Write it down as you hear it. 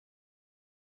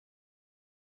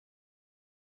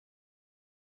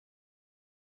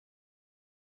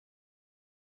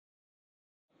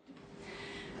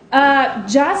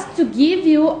Just to give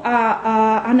you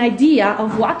an idea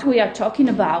of what we are talking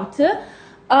about,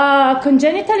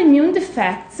 congenital immune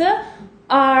defects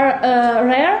are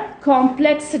rare,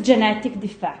 complex genetic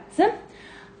defects.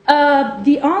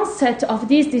 The onset of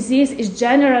this disease is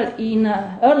generally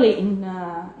early in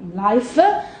life,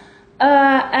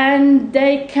 and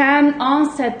they can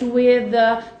onset with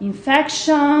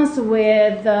infections,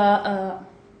 with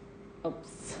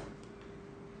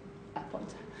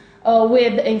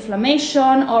with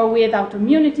inflammation, or with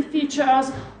autoimmunity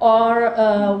features, or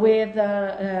with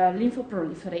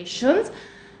lymphoproliferations.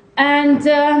 And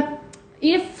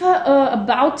if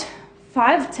about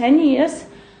 5-10 years,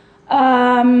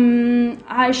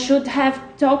 I should have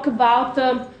talked about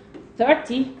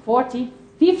 30, 40,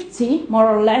 50,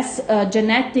 more or less,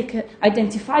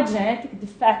 identified genetic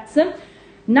defects.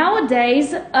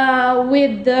 Nowadays,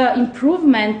 with the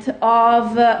improvement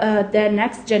of the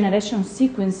next generation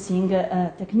sequencing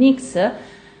techniques,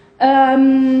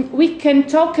 we can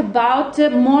talk about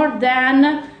more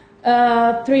than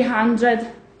 300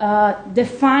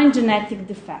 defined genetic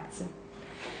defects.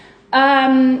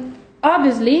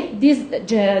 Obviously,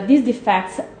 these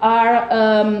defects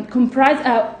are comprise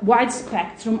a wide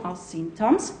spectrum of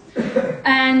symptoms,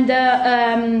 and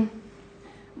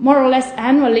more or less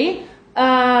annually,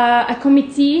 a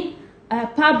committee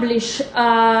publish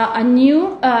a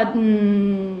new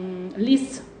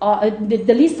list,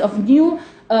 the list of new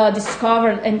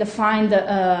discovered and defined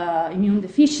immune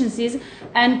deficiencies,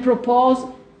 and propose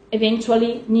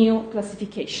eventually new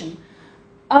classification.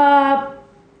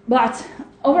 But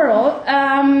overall,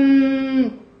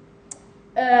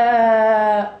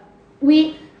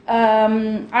 we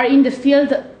are in the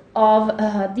field of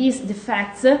these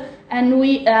defects, and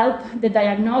we help the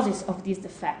diagnosis of these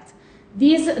defects.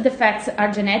 These defects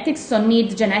are genetic, so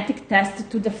need genetic tests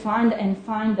to define and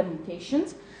find the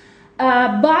mutations.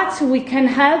 But we can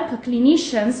help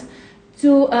clinicians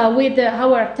to, with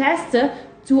our test,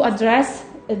 to address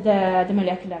the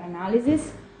molecular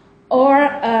analysis, or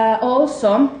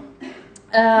also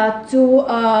to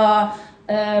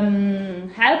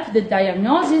help the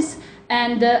diagnosis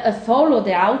and follow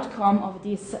the outcome of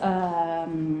these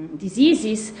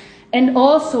diseases. And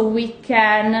also we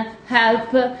can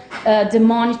help the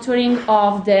monitoring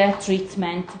of the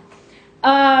treatment.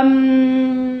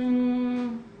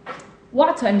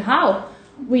 What and how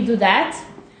we do that?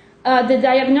 The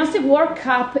diagnostic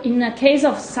workup in a case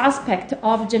of suspect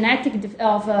of genetic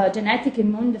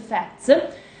immune defects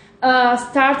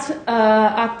starts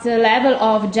at the level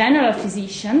of general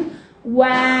physician,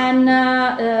 when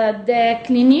the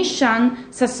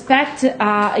clinician suspects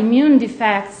immune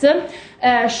defects.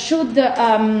 Should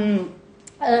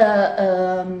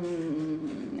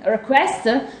request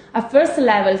a first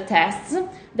level test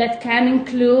that can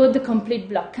include complete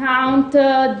blood count,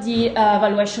 the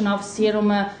evaluation of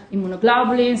serum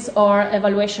immunoglobulins, or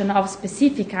evaluation of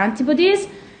specific antibodies.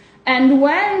 And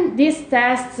when these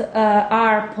tests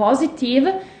are positive,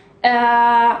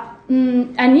 an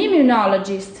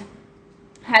immunologist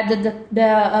had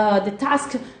the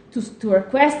task to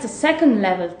request a second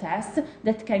level test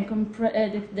that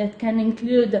can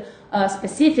include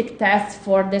specific tests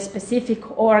for the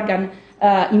specific organ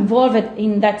involved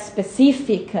in that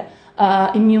specific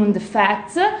immune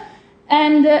defects.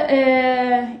 And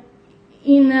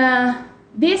in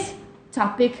this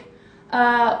topic,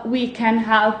 we can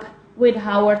help with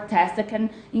our test that can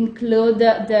include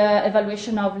the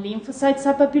evaluation of lymphocyte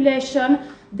subpopulation,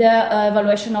 the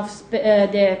evaluation of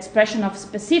the expression of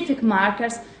specific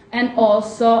markers, and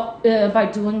also by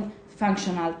doing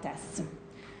functional tests.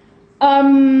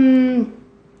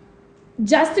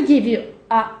 Just to give you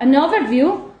an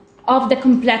overview of the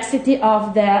complexity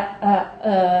of the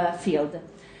field.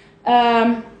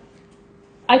 I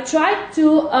tried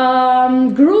to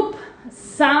group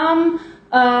some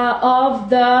of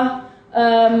the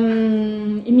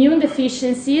immune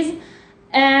deficiencies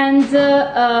and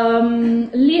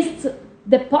list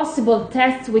the possible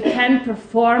tests we can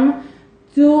perform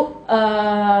to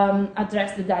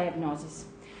address the diagnosis.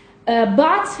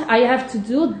 But I have to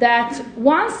do that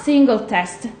one single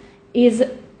test is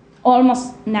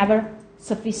almost never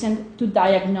sufficient to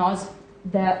diagnose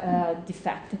the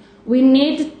defect. We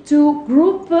need to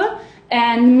group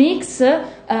and mix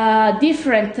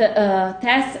different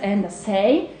tests and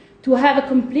assay to have a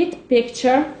complete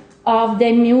picture of the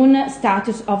immune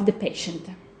status of the patient.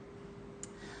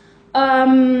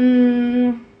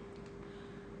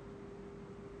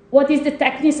 What is the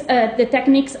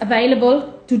techniques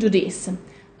available to do this?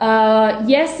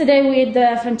 Yesterday with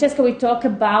Francesca we talked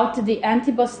about the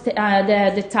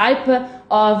type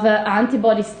of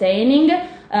antibody staining.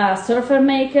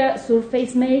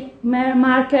 surface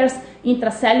markers,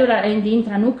 intracellular and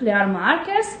intranuclear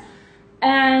markers,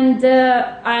 and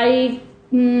I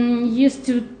used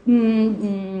to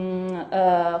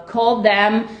call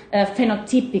them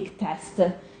phenotypic tests,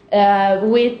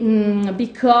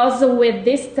 because with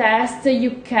this test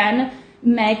you can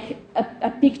make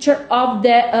a picture of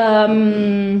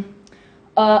the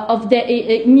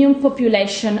immune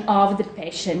population of the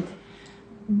patient.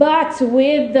 But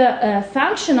with the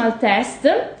functional test,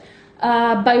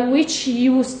 by which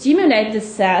you stimulate the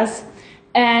cells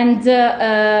and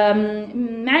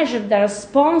measure the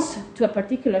response to a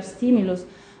particular stimulus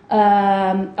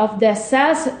of the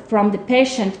cells from the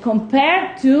patient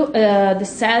compared to the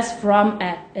cells from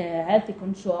a healthy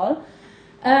control,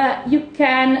 you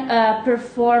can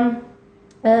perform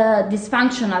this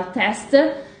functional test,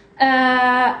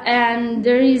 and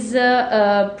there is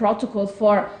a protocol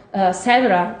for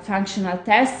several functional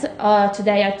tests.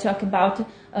 Today I talk about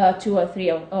 2 or 3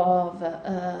 of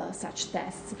such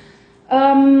tests.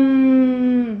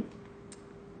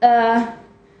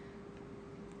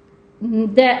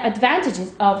 The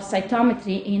advantages of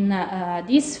cytometry in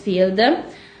this field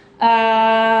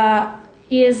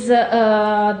is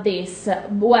this.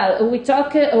 Well, we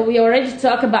already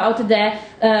talked about the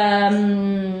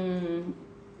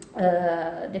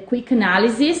quick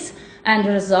analysis and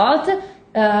result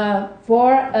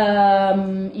for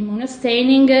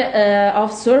immunostaining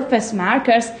of surface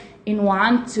markers in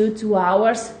 1 to 2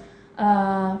 hours.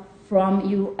 From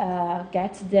you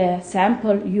get the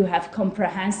sample, you have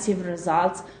comprehensive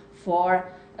results for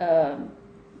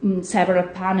several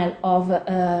panels of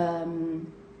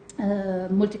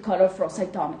multicolor flow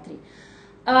cytometry.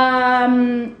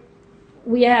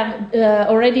 We have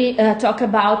already talked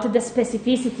about the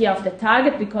specificity of the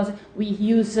target, because we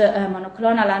use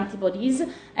monoclonal antibodies,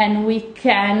 and we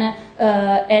can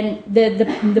and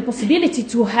the possibility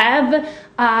to have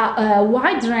a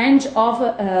wide range of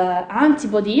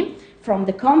antibody from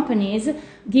the companies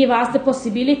give us the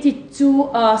possibility to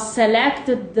select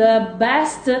the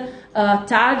best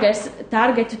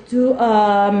target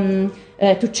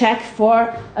to check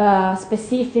for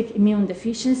specific immune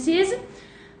deficiencies.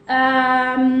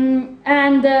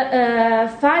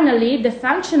 Finally, the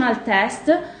functional test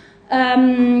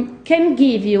can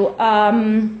give you,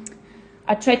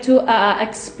 I try to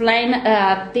explain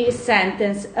this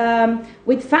sentence.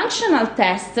 With functional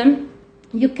test,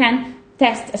 you can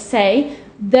test, say,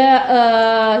 the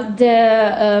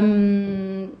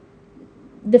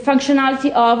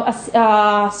functionality of a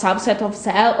subset of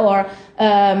cell or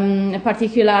a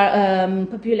particular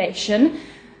population.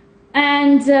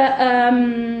 And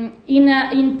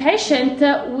in patient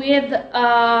with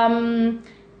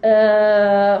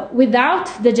without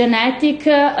the genetic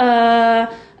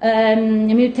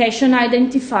mutation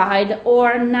identified,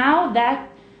 or now that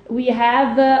we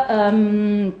have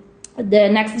the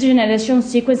next generation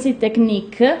sequencing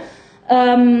technique,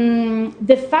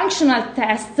 the functional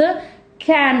test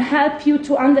can help you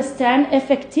to understand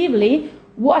effectively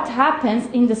what happens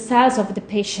in the cells of the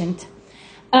patient.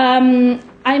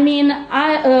 I mean,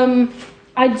 I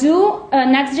do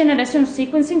next generation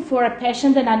sequencing for a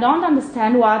patient and I don't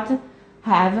understand what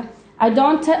have. I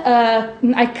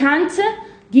can't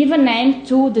give a name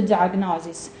to the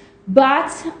diagnosis,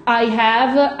 but I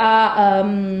have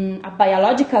a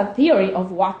biological theory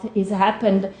of what is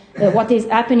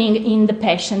happening in the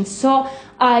patient. So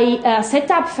I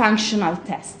set up functional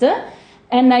test,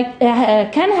 and I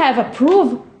can have a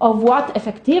proof of what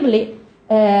effectively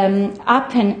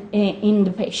happen in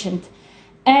the patient.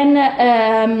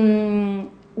 And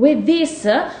with this,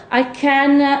 I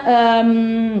can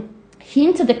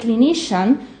hint the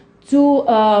clinician to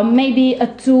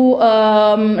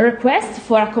request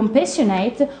for a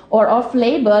compassionate or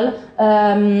off-label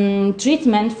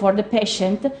treatment for the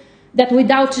patient that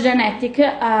without genetic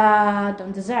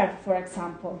don't deserve, for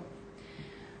example.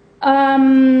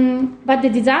 But the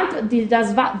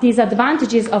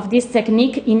disadvantages of this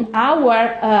technique in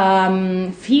our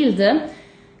field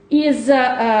is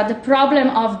the problem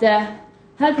of the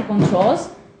healthy controls,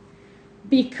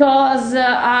 because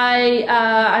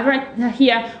I write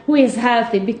here who is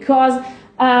healthy, because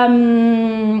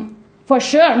for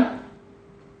sure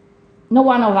no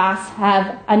one of us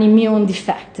have an immune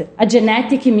defect, a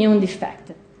genetic immune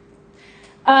defect.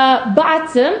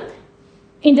 But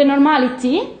in the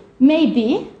normality,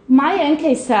 maybe my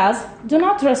NK cells do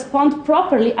not respond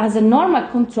properly as a normal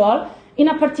control in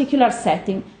a particular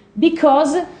setting,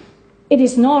 because it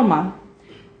is normal.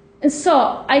 And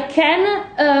so I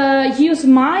can use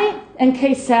my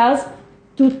NK cells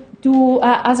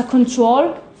as a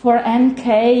control for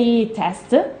NK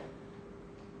test,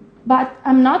 but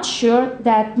I'm not sure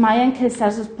that my NK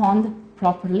cells respond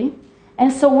properly.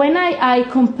 And so when I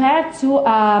compare to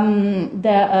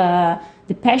the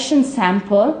patient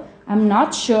sample, I'm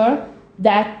not sure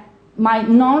that my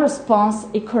non-response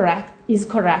is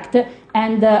correct,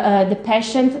 and the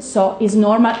patient is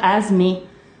normal as me.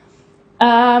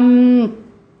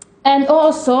 And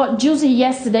also, Giusy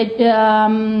yesterday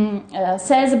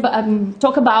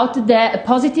talk about the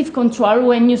positive control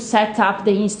when you set up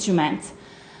the instrument.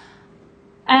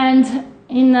 And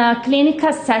in a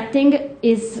clinical setting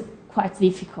is quite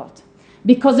difficult,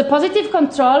 because the positive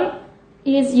control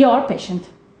is your patient,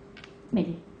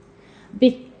 maybe.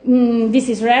 This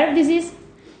is rare disease,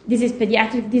 this is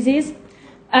pediatric disease.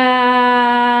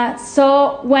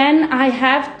 So when I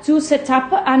have to set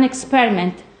up an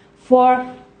experiment for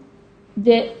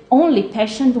the only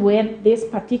patient with this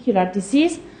particular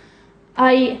disease,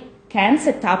 I can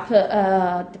set up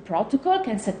the protocol,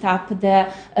 can set up the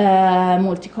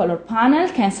multicolor panel,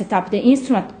 can set up the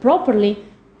instrument properly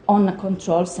on a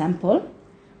control sample.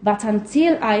 But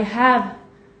until I have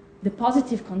the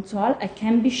positive control, I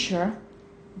can be sure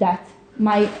that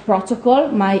my protocol,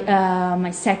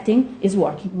 my setting is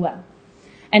working well.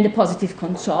 And the positive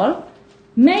control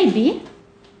maybe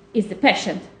is the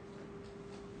patient.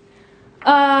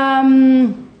 I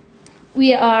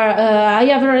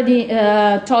have already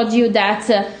told you that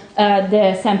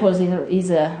the samples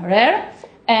is rare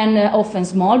and often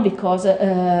small, because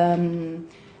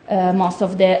most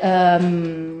of the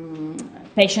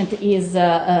patient is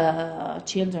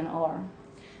children or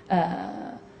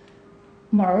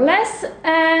more or less.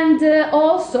 And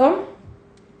also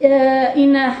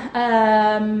in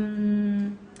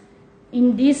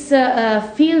this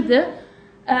field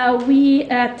we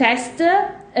test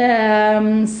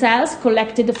cells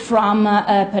collected from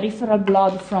peripheral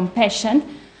blood from patient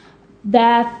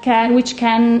which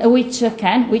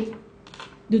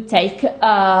do take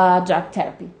drug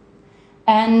therapy.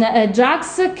 And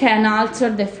drugs can alter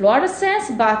the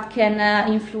fluorescence, but can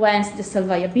influence the cell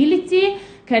viability,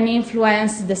 can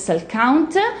influence the cell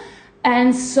count.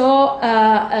 And so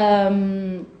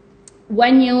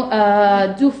when you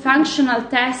do functional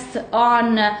tests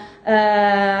on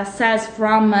cells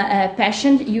from a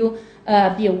patient, you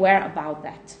be aware about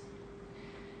that.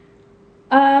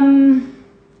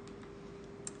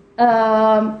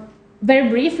 Very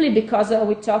briefly, because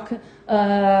we talked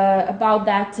about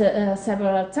that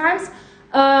several times,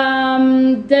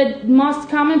 the most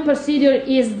common procedure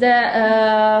is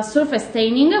the surface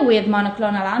staining with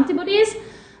monoclonal antibodies.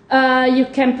 You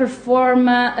can perform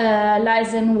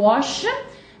lyse and wash,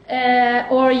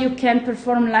 or you can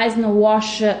perform lyse and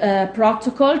wash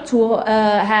protocol to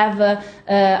have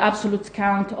absolute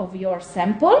count of your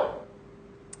sample.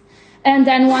 And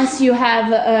then once you have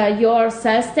your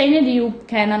cell stained, you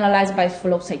can analyze by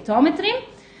flow cytometry.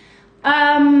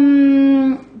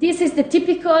 This is the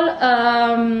typical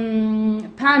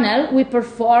panel we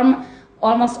perform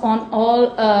almost on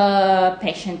all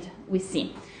patients we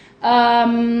see.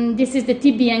 This is the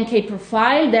TBNK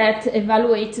profile that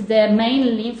evaluates the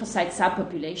main lymphocyte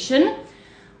subpopulation.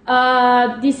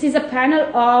 This is a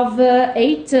panel of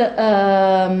 8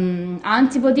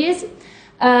 antibodies,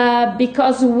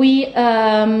 because we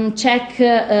check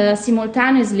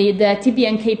simultaneously the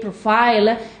TBNK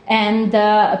profile and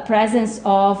the presence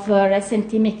of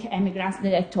resentymic emigrants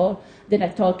that I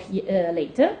talk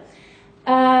later.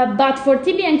 But for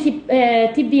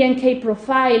TBNK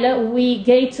profile, we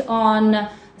gate on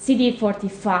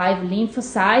CD45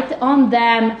 lymphocyte. On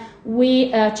them,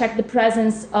 we check the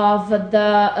presence of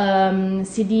the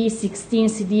CD16,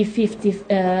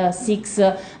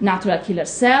 CD56 natural killer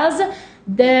cells,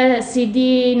 the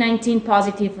CD19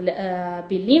 positive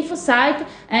B lymphocyte,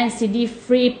 and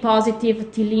CD3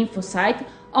 positive T lymphocyte,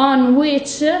 on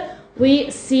which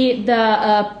we see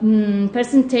the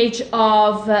percentage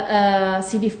of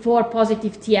CD4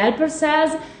 positive T helper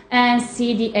cells and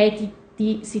CD8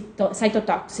 T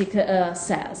cytotoxic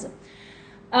cells.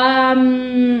 I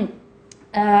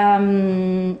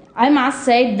must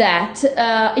say that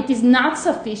it is not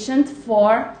sufficient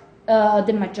for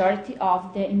the majority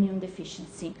of the immune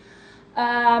deficiency.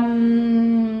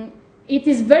 It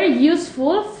is very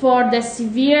useful for the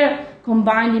severe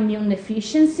combined immune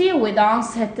deficiency with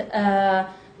onset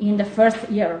in the first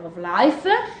year of life,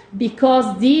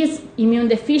 because these immune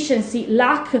deficiency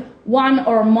lack one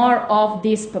or more of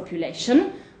this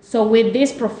population. So with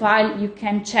this profile, you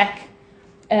can check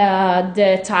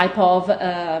the type of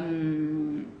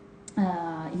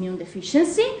immune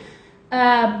deficiency.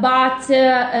 But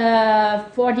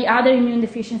for the other immune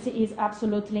deficiency is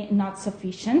absolutely not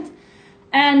sufficient.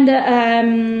 And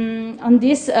on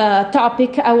this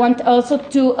topic, I want also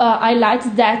to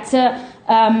highlight that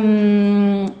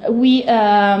we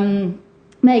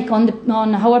make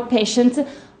on our patients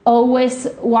always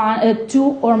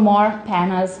two or more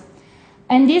panels.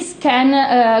 And this can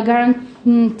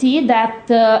guarantee that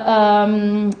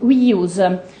we use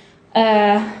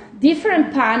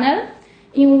different panel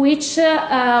in which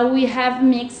we have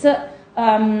mixed, I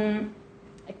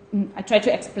try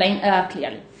to explain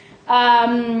clearly.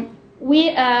 We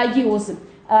use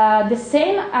the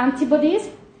same antibodies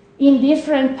in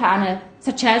different panels,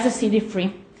 such as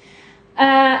CD3,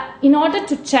 in order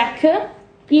to check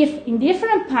if in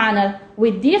different panels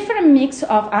with different mix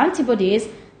of antibodies,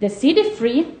 the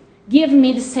CD3 give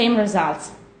me the same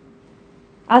results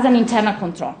as an internal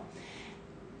control.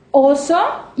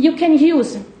 Also, you can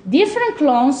use different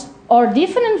clones or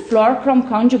different fluorochrome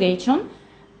conjugation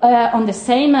on the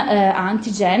same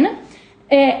antigen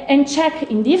and check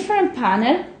in different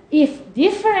panel if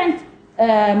different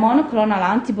monoclonal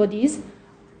antibodies,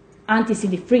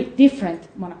 anti-CD3, different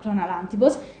monoclonal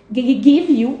antibodies, give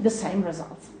you the same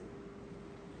results.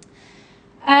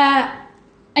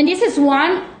 And this is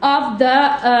one of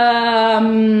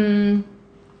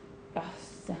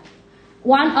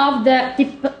the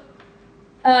tips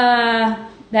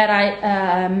that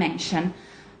I mentioned.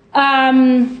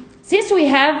 Since we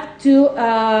have to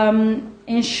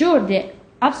ensure the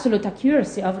absolute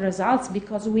accuracy of results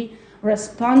because we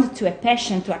respond to a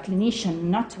patient, to a clinician,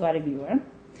 not to a reviewer,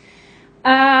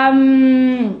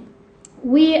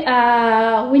 we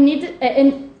need,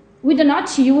 and we do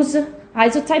not use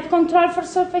isotype control for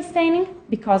surface staining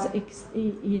because it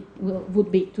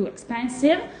would be too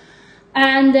expensive,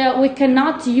 and we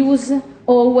cannot use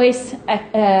always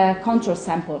control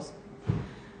samples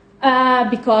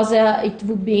because it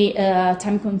would be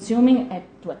time-consuming and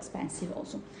too expensive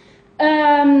also.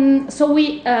 So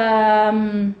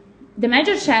the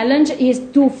major challenge is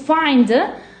to find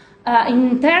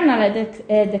internal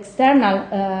and external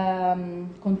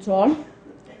control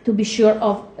to be sure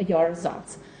of your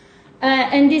results.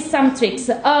 And these some tricks,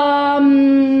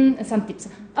 some tips.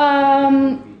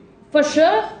 For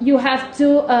sure, you have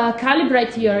to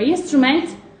calibrate your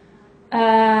instrument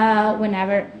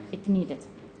whenever it's needed.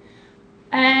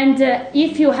 And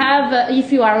if you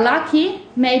are lucky,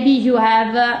 maybe you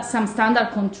have some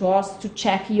standard controls to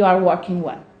check you are working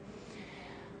well.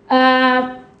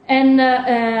 About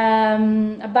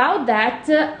that,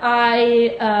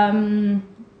 I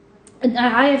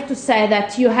have to say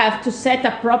that you have to set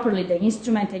up properly the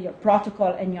instrument and your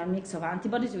protocol and your mix of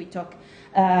antibodies. We talked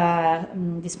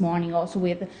this morning also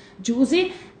with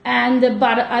Giusy,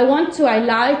 but I want to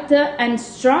highlight and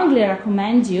strongly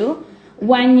recommend you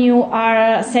when you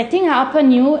are setting up a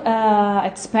new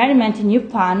experiment, a new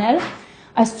panel.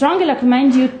 I strongly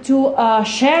recommend you to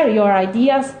share your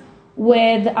ideas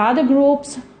with other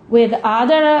groups, with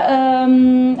other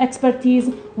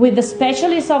expertise, with the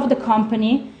specialists of the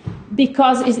company,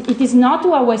 because it is not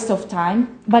a waste of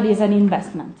time, but is an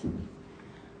investment.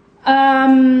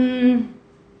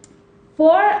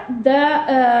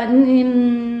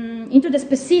 Into the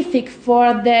specific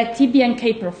for the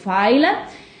TBNK profile,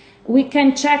 we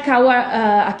can check our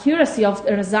accuracy of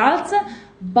the results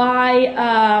by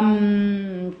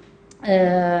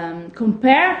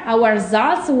compare our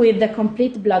results with the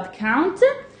complete blood count.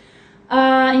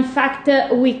 In fact,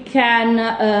 we can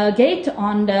gauge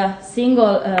on the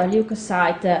single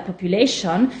leukocyte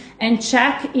population and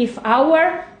check if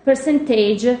our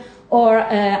percentage or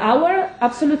our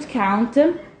absolute count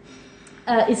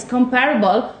is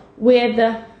comparable with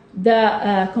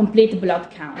the complete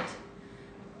blood count.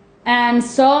 And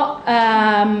so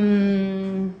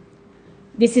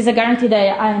this is a guarantee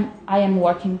that I am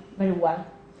working very well.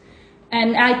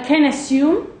 And I can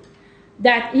assume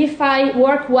that if I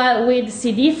work well with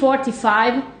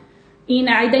CD45 in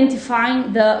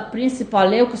identifying the principal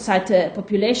leukocyte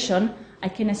population, I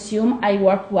can assume I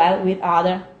work well with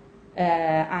other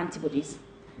antibodies.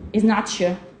 It's not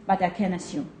sure, but I can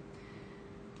assume.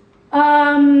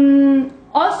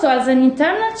 Also, as an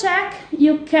internal check,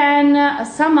 you can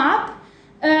sum up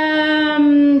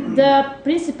the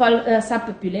principal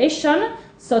subpopulation,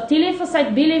 so T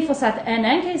lymphocyte, B lymphocyte, and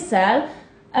NK cell,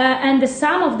 and the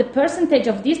sum of the percentage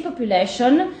of this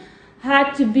population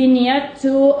had to be near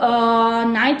to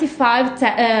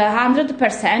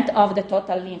 100% of the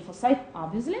total lymphocyte,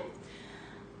 obviously.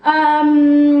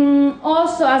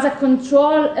 Also, as a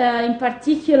control, in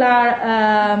particular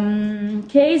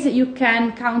case, you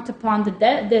can count upon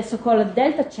the so-called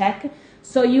delta check.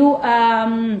 So you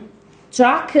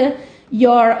track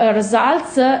your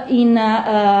results in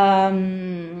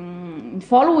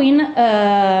following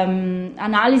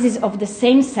analysis of the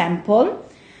same sample.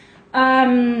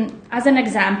 As an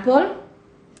example,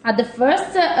 at the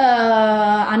first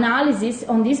analysis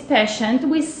on this patient,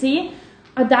 we see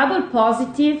a double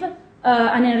positive,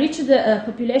 an enriched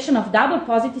population of double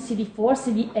positive CD4,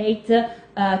 CD8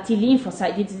 T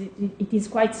lymphocyte. It is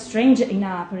quite strange in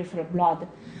a peripheral blood.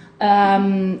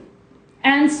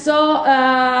 And so,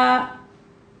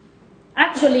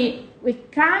 actually, we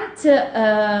can't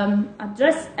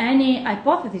address any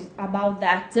hypothesis about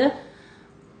that.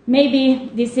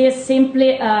 Maybe this is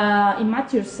simply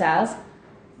immature cells,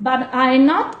 but I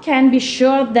can be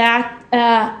sure that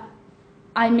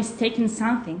I'm mistaken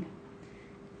something.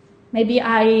 Maybe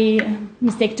I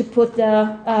mistake to put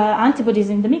antibodies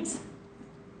in the mix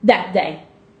that day,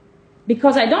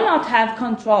 because I do not have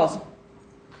controls.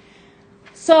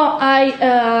 So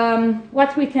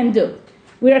what we can do?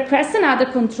 We request another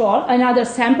control, another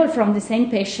sample from the same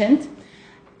patient,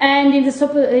 and in a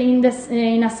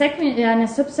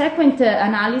subsequent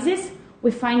analysis,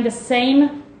 we find the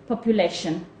same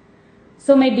population.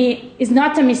 So maybe it's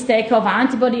not a mistake of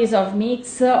antibodies, of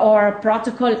mix, or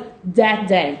protocol that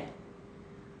day,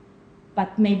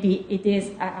 but maybe it is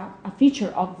a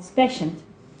feature of this patient.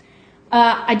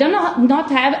 I do not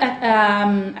have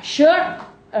a sure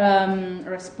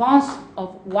response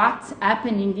of what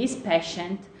happened in this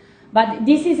patient, but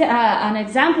this is an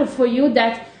example for you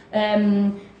that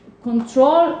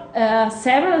control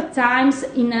several times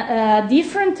in a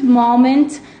different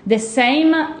moment the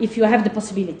same, if you have the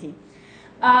possibility.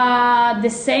 The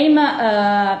same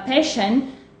patient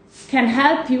can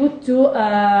help you to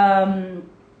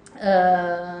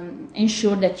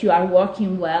ensure that you are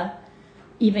working well,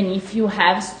 even if you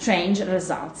have strange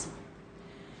results.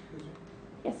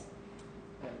 Yes?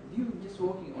 You just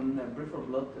working on peripheral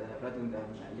blood rather than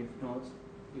lymph nodes.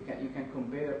 You can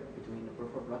compare between the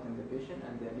peripheral blood in the patient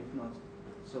and the lymph nodes.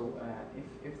 So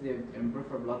if in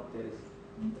peripheral blood there is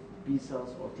B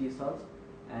cells or T cells,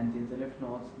 and in the lymph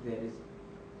nodes there is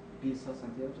B cells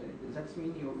and T cells, does that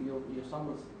mean your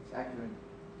sample is accurate,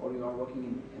 or you are working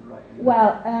in right?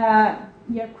 Well,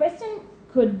 your question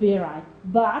could be right,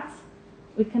 but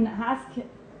we can ask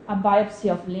a biopsy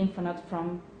of lymph node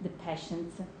from the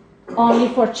patient only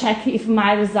for check if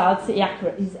my results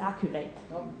is accurate.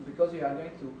 No, because you are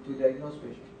going to diagnose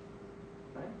patient,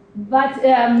 right? But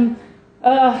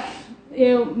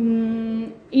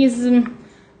is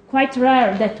quite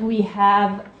rare that we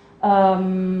have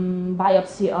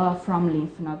biopsy from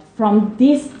lymph node from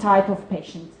this type of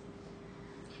patient.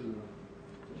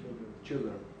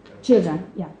 Children,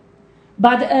 yeah.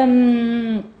 But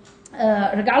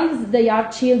regardless they are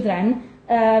children,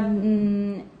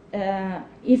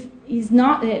 if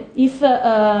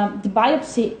the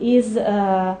biopsy is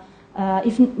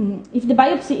if the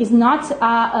biopsy is not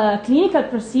a clinical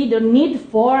procedure need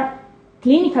for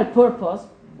clinical purpose,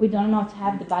 we do not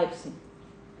have the biopsy.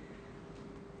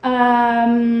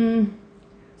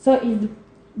 So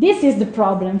this is the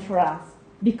problem for us,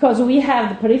 because we have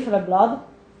the peripheral blood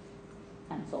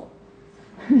and so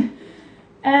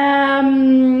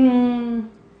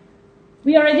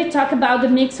we already talked about the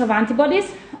mix of antibodies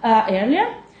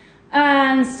earlier,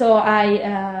 and so I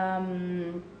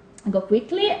go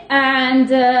quickly. And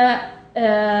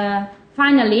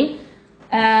finally,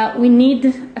 we need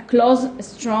a close,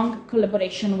 strong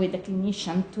collaboration with the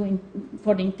clinician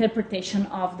for the interpretation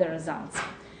of the results.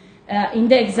 In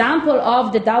the example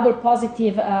of the double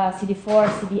positive CD4,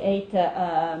 CD8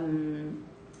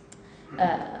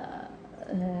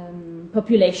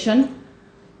 population,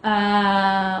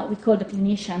 we call the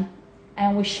clinician,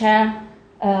 and we share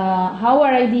our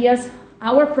ideas,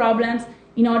 our problems,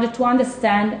 in order to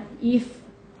understand if,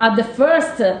 at the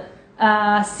first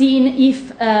scene,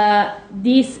 if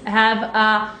these have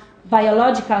a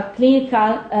biological,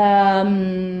 clinical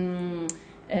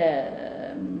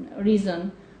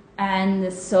reason,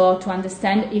 and so to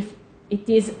understand if it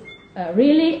is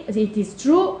really, it is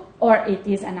true, or it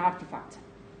is an artifact.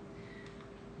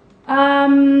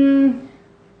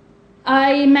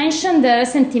 I mentioned the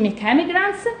recent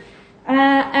emigrants,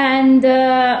 and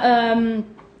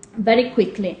very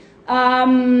quickly.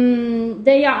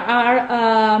 They are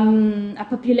a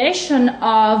population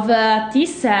of T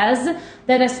cells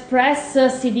that express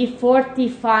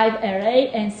CD45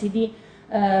 array and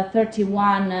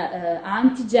CD31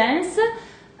 antigens.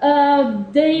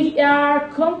 They are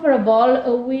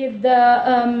comparable with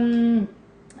the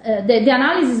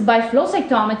analysis by flow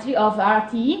cytometry of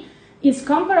RT is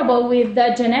comparable with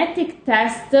the genetic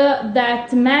test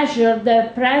that measure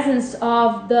the presence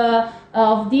of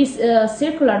this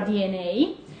circular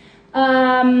DNA.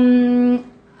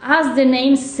 as the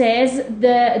name says,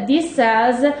 these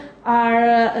cells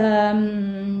are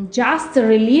just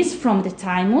released from the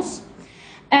thymus,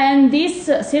 and this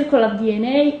circle of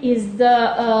DNA is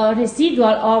the residual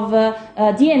of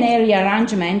DNA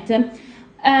rearrangement,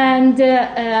 and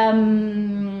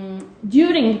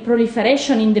during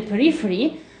proliferation in the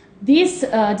periphery, this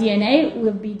DNA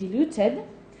will be diluted.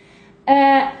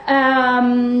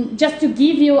 Just to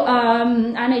give you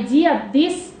an idea,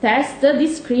 this test,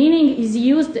 this screening is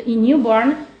used in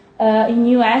newborn in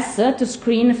US to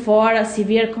screen for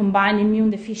severe combined immune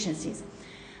deficiencies.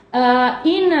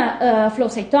 In flow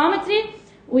cytometry,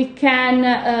 we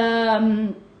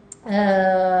can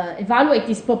evaluate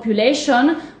this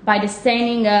population by the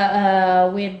staining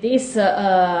with these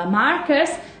markers,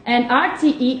 and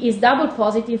RTE is double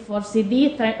positive for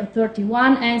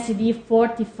CD31 and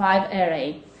CD45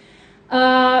 array.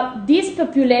 These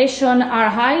populations are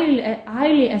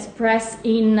highly expressed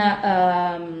in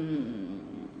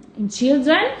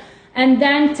children, and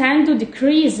then tend to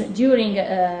decrease during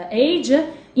age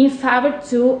in favor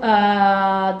to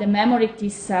the memory T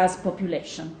cells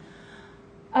population.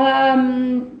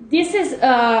 This is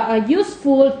a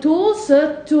useful tool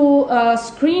to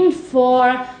screen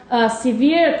for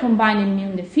severe combined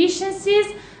immune deficiencies,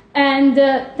 and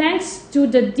thanks to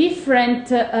the different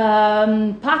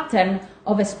pattern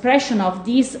of expression of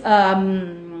these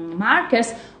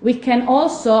markers, we can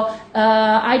also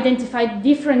identify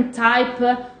different type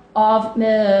of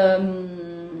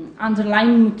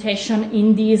underlying mutation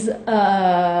in this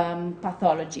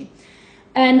pathology.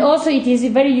 And also it is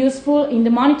very useful in the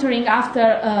monitoring after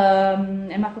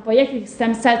hematopoietic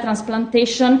stem cell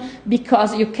transplantation,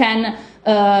 because you can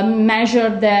measure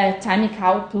the thymic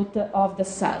output of the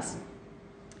cells.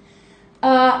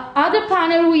 Other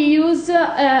panel we use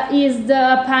is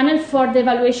the panel for the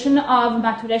evaluation of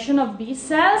maturation of B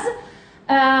cells.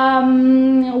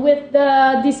 With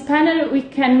this panel we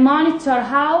can monitor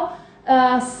how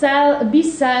B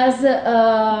cells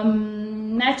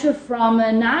mature from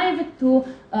naive to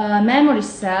memory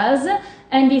cells,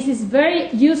 and this is very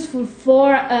useful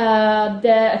for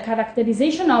the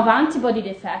characterization of antibody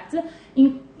defects,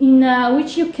 in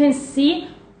which you can see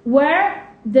where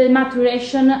the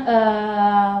maturation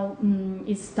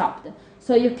is stopped.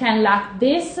 So you can lack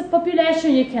this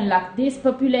population, you can lack this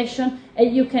population,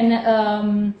 and you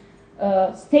can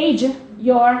stage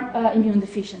your immune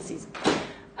deficiencies.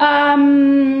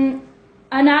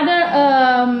 Another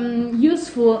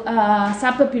useful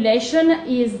subpopulation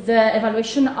is the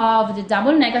evaluation of the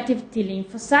double negative T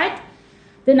lymphocyte.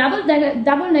 The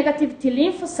double negative T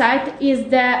lymphocyte is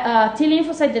the T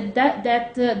lymphocyte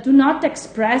that do not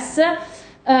express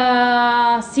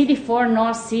CD4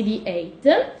 nor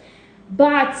CD8,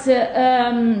 but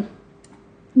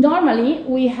normally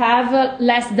we have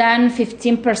less than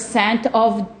 15%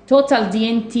 of total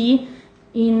DNT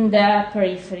in the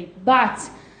periphery. But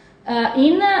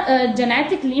in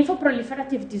genetic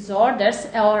lymphoproliferative disorders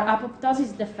or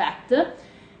apoptosis defect,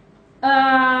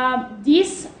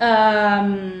 this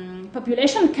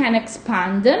population can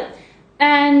expand,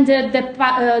 and the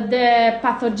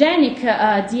pathogenic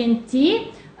DNT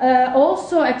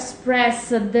also express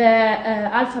the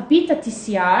alpha-beta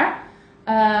TCR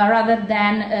rather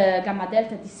than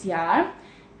gamma-delta TCR.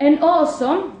 And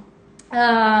also,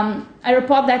 I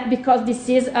report that because this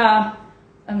is a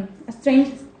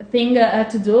strange thing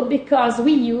to do, because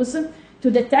we use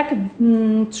to detect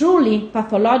truly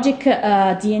pathologic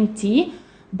DNT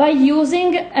by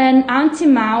using an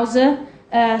anti-mouse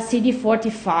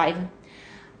CD45.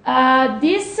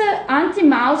 This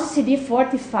anti-mouse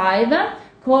CD45,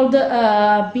 called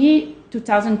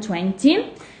B2020,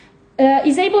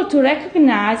 is able to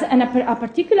recognize a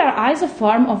particular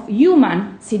isoform of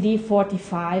human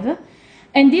CD45,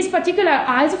 and this particular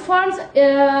isoform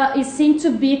is seen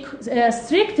to be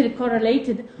strictly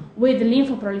correlated with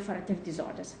lymphoproliferative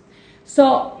disorders.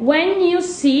 So when you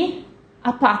see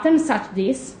a pattern such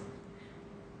this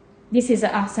is a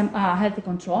healthy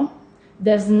control.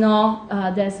 There's no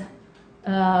DNT,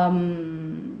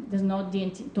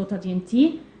 total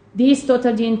DNT. These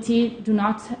total DNT do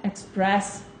not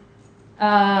express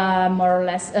more or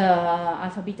less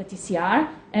alpha-beta TCR,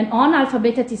 and on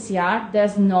alpha-beta TCR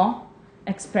there's no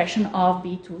expression of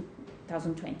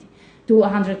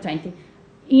B220.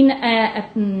 In a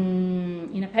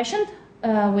patient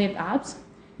with ALPS,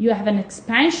 you have an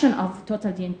expansion of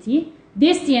total DNT.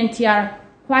 These DNT are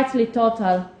quietly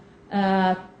total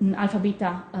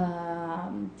alpha-beta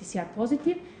TCR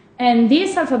positive, and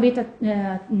these alpha-beta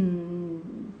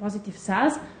positive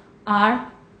cells are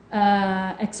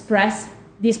express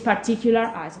these particular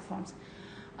isoforms.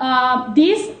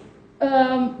 This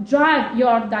drive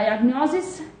your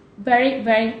diagnosis very,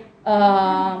 very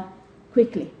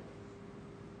quickly.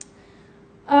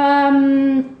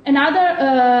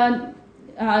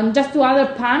 Just two other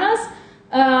panels.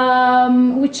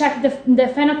 We check the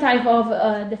phenotype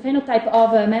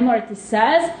of memory T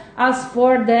cells. As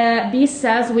for the B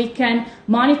cells, we can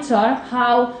monitor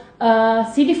how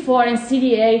CD4 and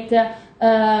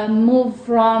CD8 move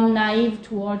from naive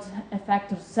towards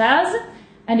effector cells,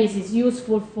 and this is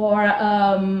useful for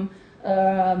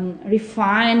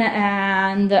refine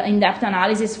and in-depth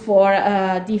analysis for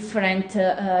different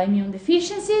immune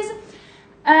deficiencies.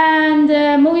 And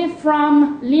moving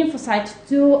from lymphocyte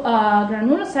to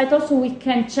granulocyte, also we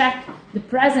can check the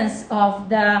presence of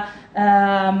the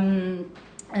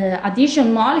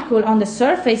adhesion molecule on the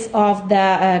surface of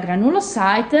the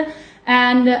granulocyte.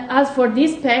 And as for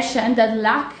this patient that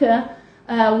lack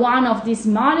one of these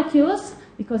molecules,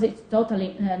 because it's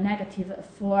totally negative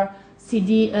for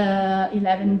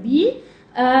CD11B,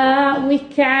 we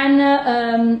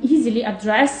can easily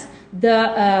address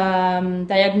the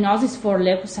diagnosis for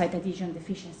leukocyte adhesion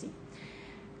deficiency.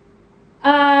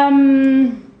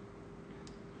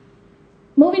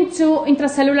 Moving to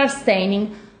intracellular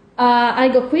staining, I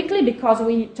go quickly because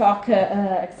we talked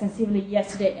extensively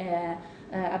yesterday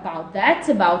about that,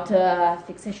 about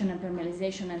fixation and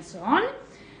permeabilization and so on.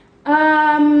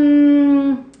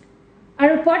 I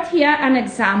report here an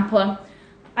example.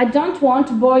 I don't want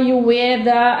to bore you with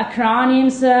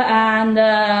acronyms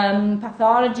and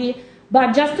pathology,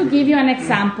 but just to give you an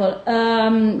example,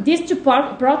 these two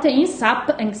proteins,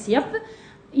 SAP and XIAP,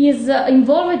 is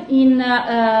involved in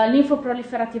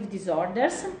lymphoproliferative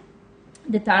disorders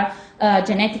that are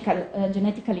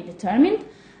genetically determined,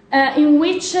 in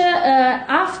which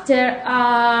after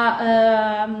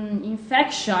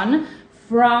infection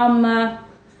from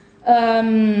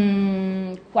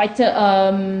quite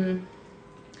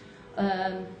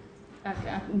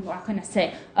what can I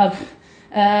say,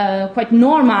 quite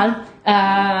normal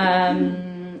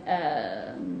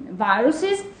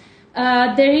viruses,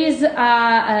 there is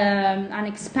an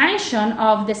expansion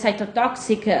of the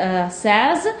cytotoxic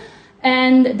cells,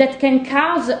 and that can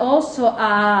cause also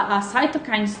a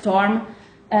cytokine storm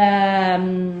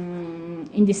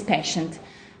in this patient.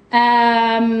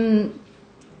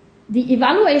 The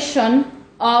evaluation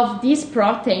of this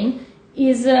protein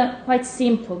is quite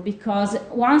simple, because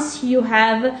once you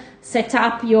have set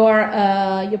up your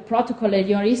protocol and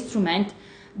your instrument,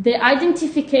 the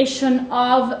identification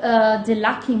of the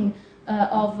lacking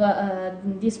of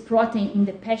this protein in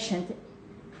the patient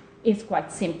is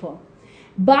quite simple.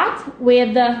 But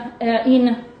with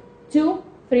in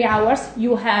 2-3 hours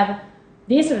you have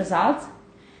these results,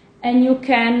 and you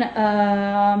can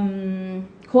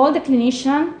call the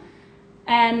clinician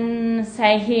and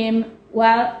say him,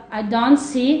 well, I don't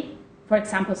see, for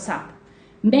example, SAP.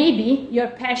 Maybe your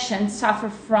patient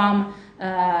suffers from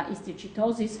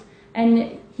histiocytosis,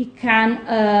 and he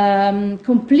can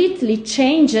completely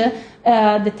change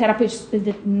the therapy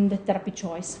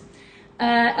choice.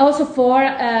 Also,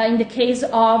 in the case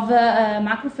of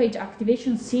macrophage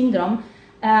activation syndrome,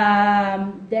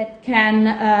 that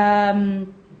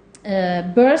can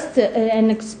burst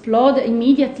and explode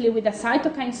immediately with a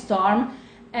cytokine storm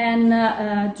and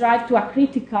drive to a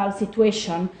critical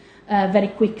situation very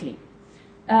quickly.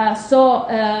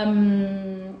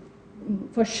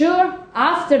 For sure,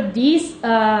 after this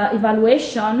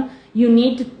evaluation, you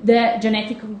need the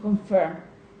genetic confirm.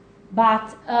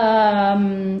 But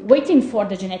waiting for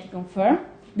the genetic confirm,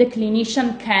 the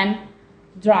clinician can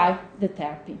drive the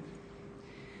therapy.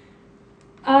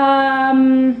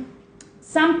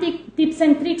 Some tips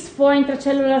and tricks for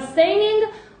intracellular staining.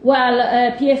 Well,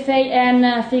 PFA and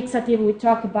fixative we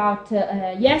talked about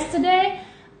yesterday.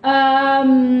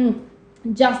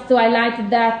 Just to highlight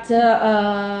that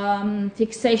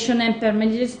fixation and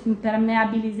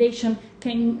permeabilization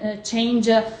can change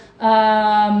the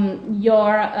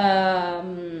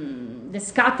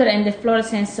scatter and the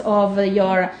fluorescence of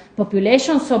your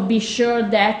population, so be sure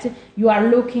that you are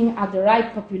looking at the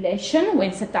right population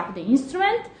when set up the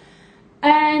instrument.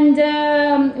 And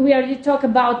we already talked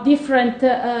about different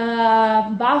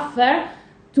buffer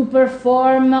to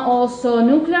perform also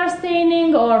nuclear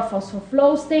staining or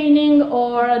phosphoflow staining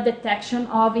or detection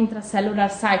of intracellular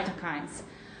cytokines.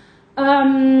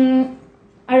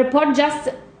 I report just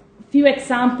a few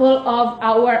examples of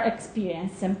our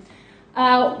experience.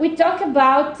 We talked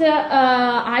about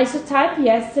isotype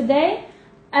yesterday,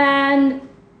 and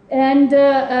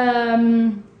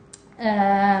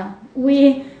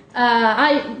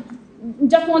I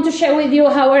just want to share with you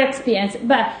our experience.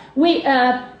 But we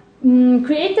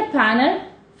create a panel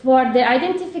for the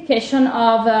identification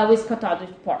of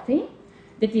viscotonic protein,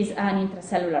 that is an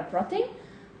intracellular protein.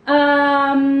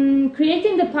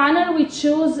 Creating the panel, we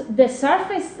choose the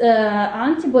surface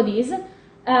antibodies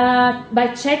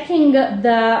by checking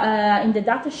in the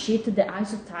data sheet the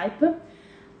isotype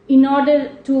in order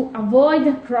to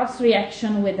avoid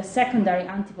cross-reaction with the secondary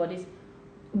antibodies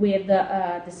with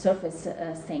the surface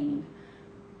staining.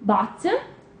 But,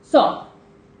 so,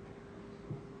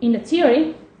 in the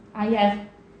theory, I have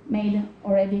made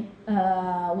already,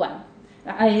 well,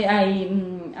 I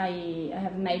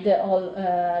have made all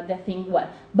the thing well.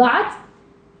 But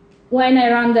when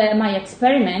I run my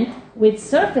experiment with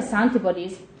surface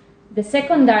antibodies, the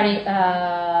secondary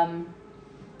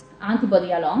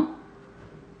antibody alone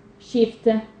shift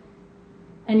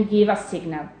and give a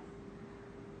signal.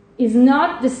 Is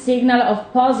not the signal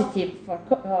of positive,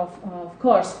 of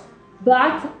course,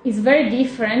 but is very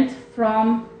different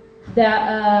from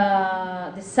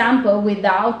the sample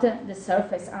without the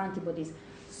surface antibodies.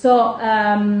 So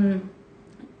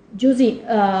Giusy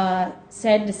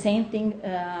said the same thing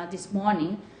this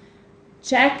morning.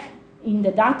 Check in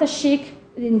the data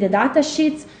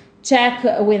sheets, check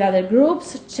with other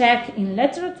groups, check in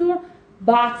literature,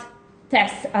 but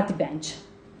test at the bench.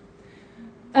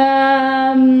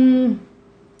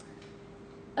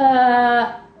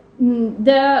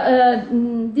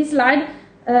 This slide,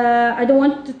 I don't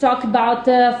want to talk about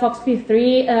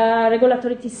FOXP3,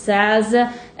 regulatory T cells,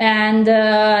 and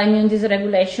immune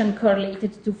dysregulation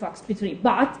correlated to FOXP3,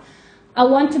 but I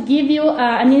want to give you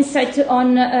an insight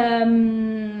on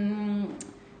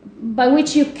by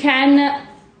which you can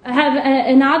have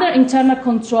another internal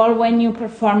control when you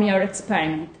perform your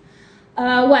experiment.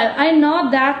 Well, I know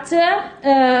that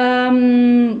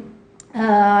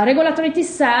regulatory T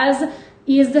cells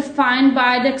is defined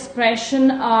by the expression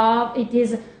of, it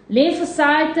is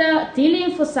lymphocyte, T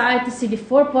lymphocyte,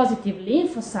 CD4 positive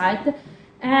lymphocyte,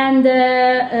 and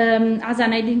as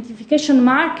an identification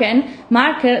marker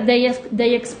they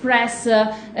express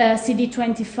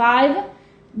CD25,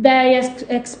 they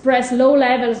express low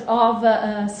levels of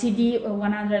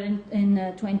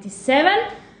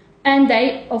CD127, and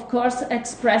they, of course,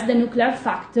 express the nuclear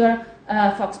factor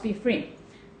FOXP3.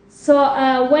 So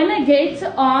when I get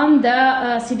on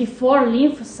the CD4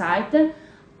 lymphocyte,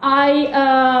 I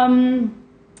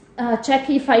check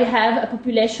if I have a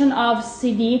population of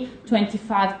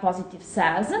CD25 positive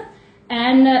cells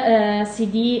and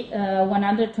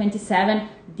CD127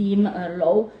 deemed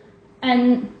low,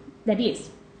 and that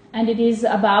is, and it is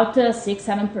about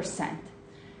 6-7%.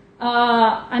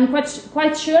 I'm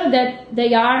quite sure that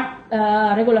they are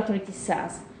regulatory T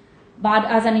cells. But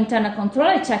as an internal control,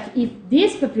 I check if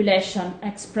this population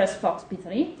express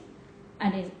FOXP3,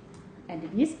 and it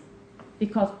is,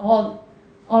 because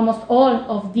almost all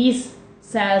of these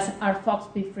cells are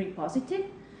FOXP3 positive.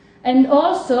 And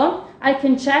also, I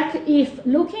can check if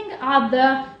looking at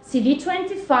the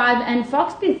CD25 and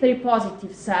FOXP3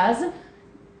 positive cells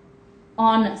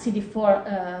on CD4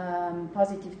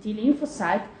 positive T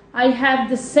lymphocyte, I have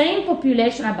the same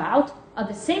population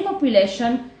the same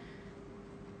population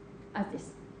as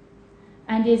this,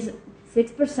 and is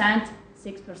 6%,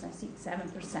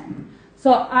 7%.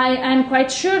 So I am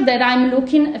quite sure that I'm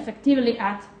looking effectively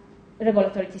at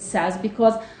regulatory T cells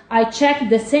because I check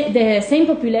the same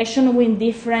population with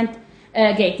different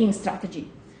gating strategy.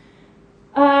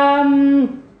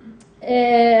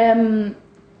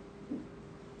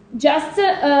 Just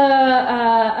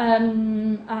a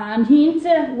hint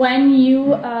when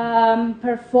you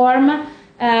perform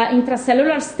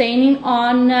intracellular staining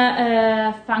on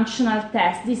functional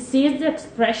tests. This is the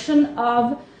expression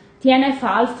of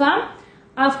TNF-alpha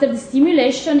after the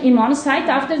stimulation in monocyte,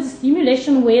 after the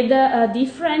stimulation with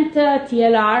different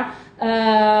TLR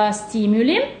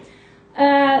stimuli.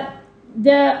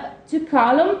 The two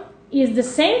columns is the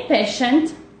same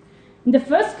patient. In the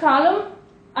first column,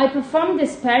 I performed the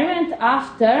experiment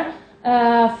after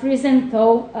freeze and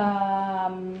thaw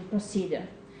procedure.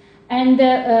 And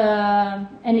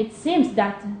it seems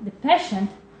that the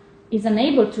patient is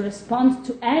unable to respond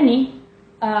to any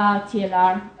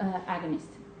TLR agonist.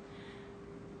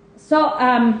 So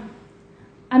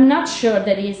I'm not sure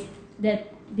that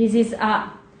this is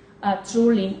a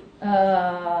truly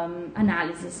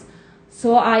analysis.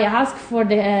 So I asked for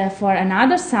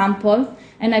another sample,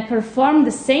 and I performed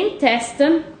the same test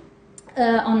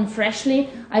on freshly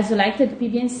isolated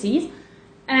PBMCs,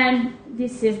 and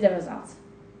this is the results.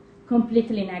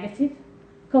 Completely negative,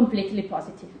 completely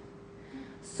positive.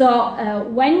 So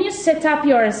when you set up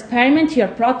your experiment, your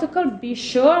protocol, be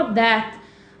sure that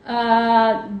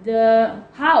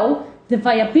how the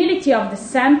viability of the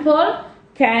sample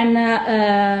can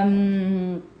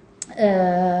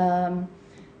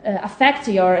affect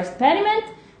your experiment,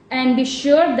 and be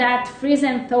sure that freeze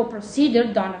and thaw procedure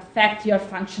don't affect your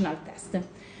functional test.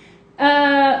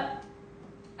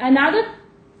 Another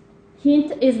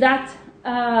hint is that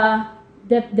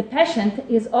the patient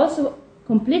is also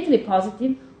completely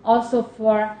positive also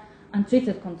for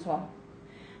untreated control.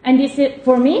 And this,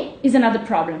 for me, is another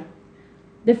problem.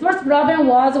 The first problem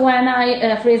was when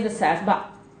I freeze the cells, but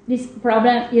this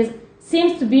problem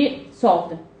seems to be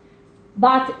solved.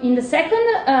 But in the second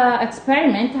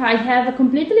experiment, I have a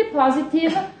completely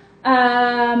positive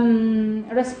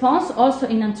response also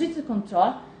in untreated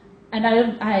control, and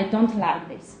I don't like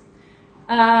this.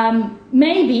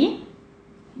 Maybe,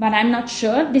 but I'm not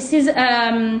sure, this is,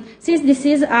 since this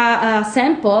is a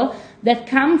sample that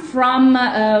comes from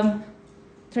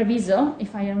Treviso,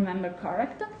 if I remember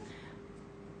correct,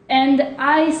 and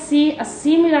I see a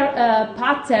similar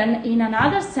pattern in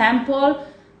another sample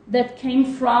that came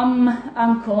from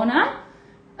Ancona.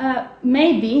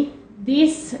 Maybe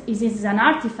this is an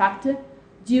artifact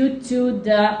due to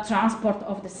the transport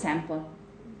of the sample.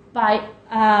 But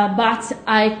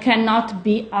I cannot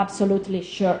be absolutely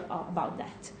sure about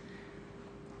that.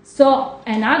 So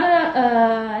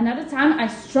another time, I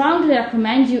strongly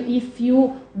recommend you, if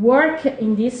you work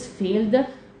in this field,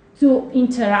 to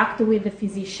interact with the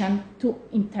physician to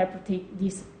interpret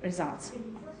these results.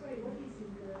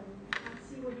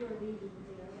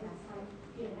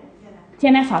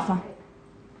 TNF-alpha.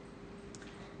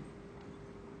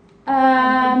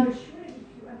 You're sure if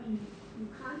you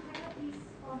can't have this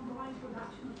ongoing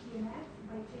production of TNF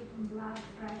by taking blood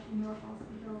fresh in your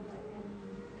hospital by any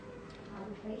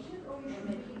other patient, or you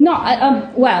should? No,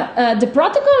 the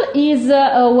protocol is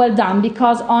well done,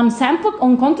 because on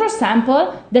control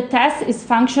sample, the test is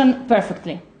function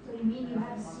perfectly. So you mean you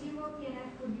have zero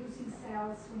TNF producing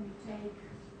cells when you take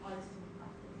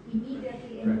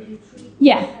immediately and you treat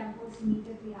samples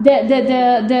immediately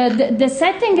after? The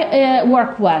setting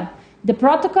work well. The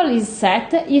protocol is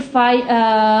set. If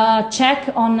I check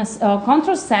on a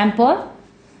control sample,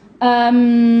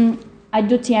 I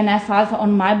do TNF-alpha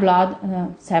on my blood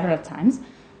several times,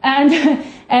 and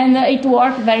it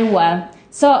worked very well.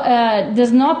 So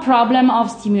there's no problem of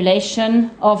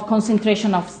stimulation, of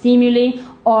concentration of stimuli,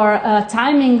 or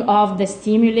timing of the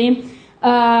stimuli.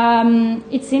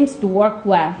 It seems to work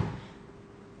well.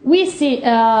 We see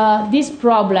this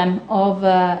problem of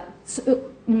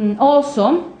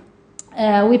also.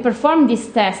 We performed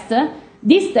this test.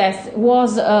 This test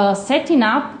was setting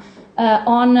up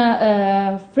on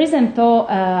freeze and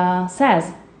thaw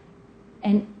cells,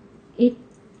 and it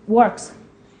works.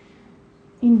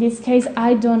 In this case,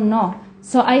 I don't know.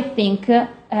 So I think,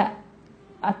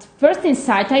 at first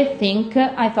insight,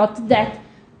 I thought that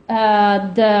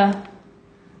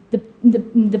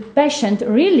the patient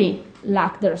really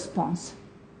lacked the response.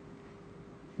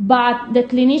 But the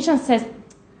clinician says,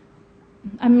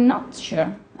 I'm not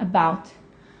sure about.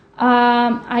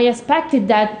 I expected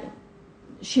that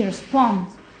she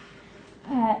responds.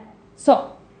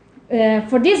 So,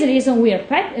 for this reason, we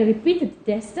repeated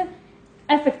the test.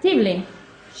 Effectively,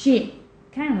 she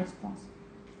can respond.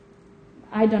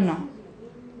 I don't know. In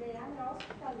the other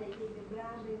hospital, they give the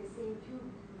blood in the same tube,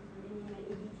 in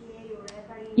ABTA or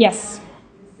heparin? Yes.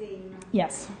 The same?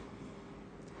 Yes.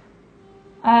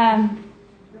 But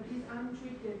these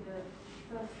untreated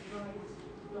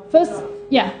First,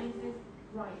 yeah. This is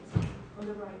right, on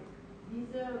the right.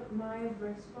 This mild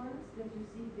response that you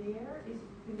see there is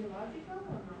physiological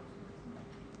or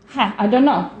not? I don't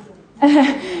know.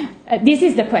 This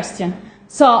is the question.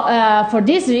 So for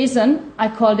this reason, I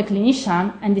called the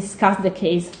clinician and discussed the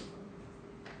case.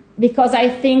 Because I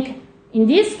think in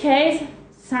this case,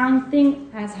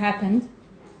 something has happened,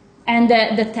 and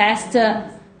the test is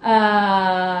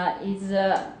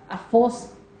a false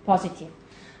positive.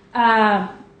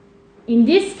 In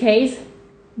this case,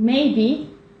 maybe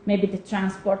the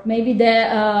transport, maybe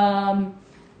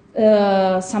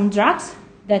some drugs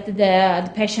that the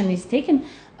patient is taking,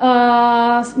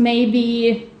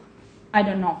 maybe, I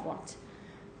don't know what,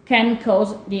 can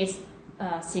cause this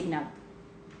signal.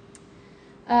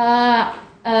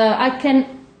 I can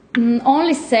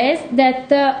only say that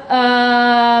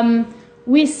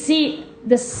we see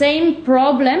the same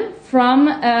problem from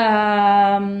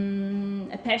a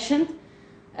patient,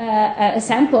 a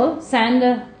sample sent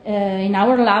in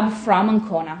our lab from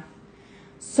Ancona.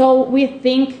 So we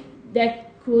think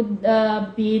that could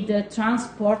be the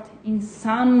transport in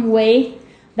some way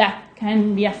that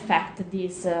can be affect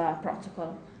this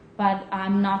protocol, but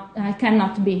I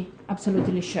cannot be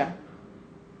absolutely sure.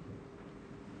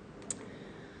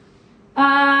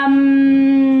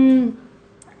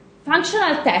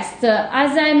 Functional test.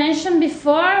 As I mentioned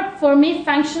before, for me,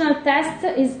 functional test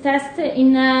is test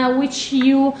in which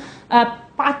you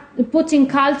put in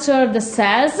culture the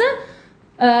cells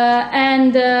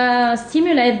and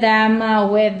stimulate them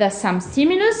with some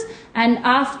stimulus, and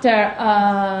after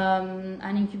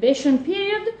an incubation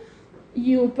period,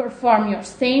 you perform your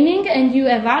staining and you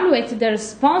evaluate the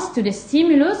response to the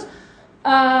stimulus,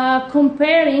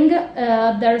 comparing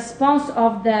the response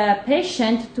of the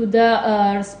patient to the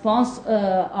response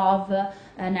of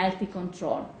an healthy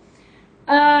control.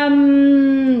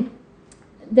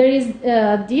 There is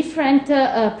a different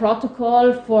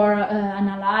protocol for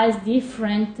analyze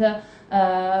different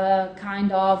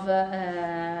kind of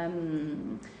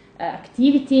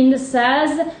activity in the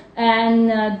cells,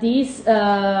 and these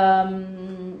are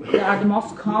the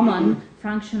most common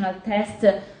functional tests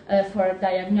for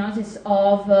diagnosis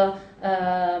of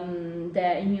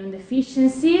the immune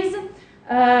deficiencies.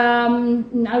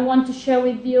 I want to share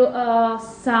with you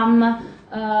some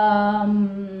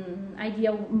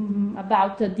idea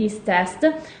about this test.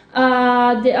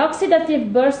 The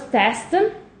oxidative burst test,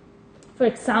 for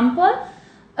example,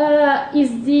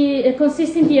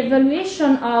 consists in the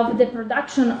evaluation of the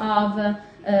production of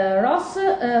ROS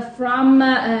from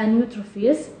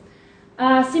neutrophils.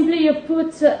 Simply you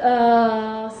put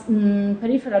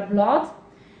peripheral blood,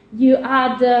 you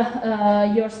add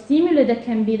your stimuli that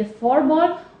can be the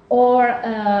florbol or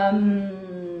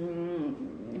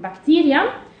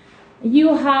bacteria,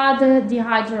 you add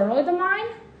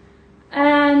dihydrorhodamine,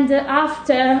 and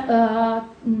after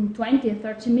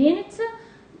 20-30 minutes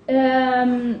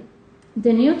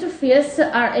the neutrophils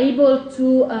are able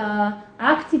to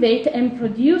activate and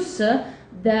produce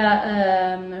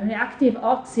the reactive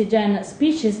oxygen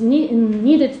species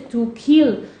needed to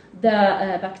kill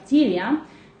the bacteria,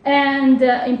 and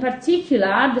in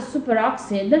particular the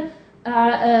superoxide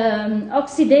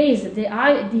oxidates the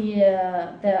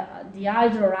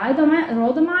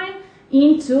dihydrorhodamine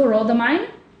into rhodamine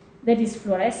that is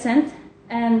fluorescent,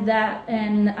 and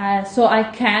so I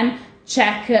can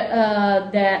check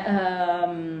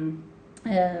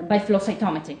by flow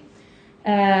cytometry.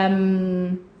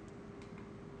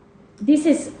 This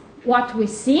is what we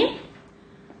see.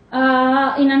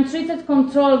 In untreated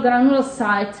control,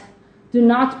 granulocytes do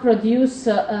not produce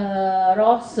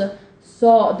ROS,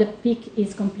 so the peak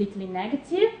is completely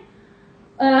negative.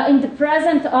 In the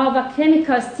presence of a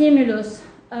chemical stimulus,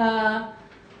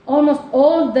 almost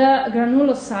all the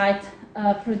granulocytes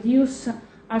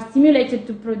are stimulated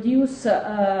to produce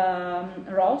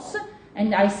ROS,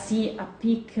 and I see a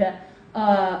peak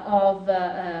of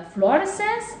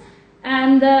fluorescence.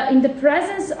 And in the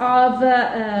presence of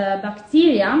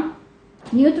bacteria,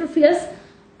 neutrophils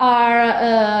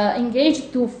are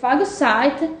engaged to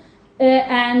phagocyte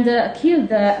and kill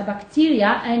the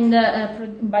bacteria, and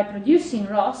by producing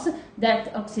ROS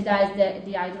that oxidize the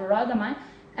dihydrorhodamine,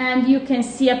 and you can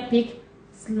see a peak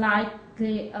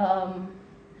slightly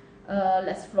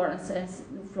less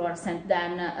fluorescent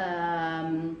than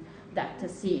that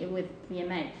see with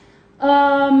PMA.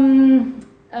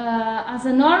 As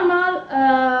a normal,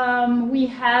 we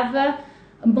have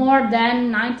more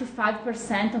than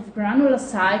 95% of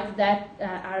granulocytes that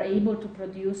are able to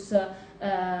produce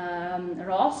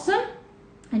ROS,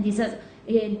 and this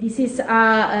is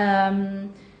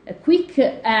a quick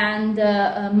and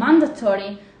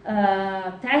mandatory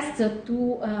test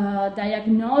to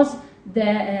diagnose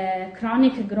the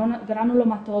chronic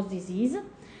granulomatous disease,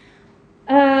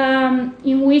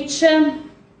 in which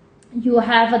you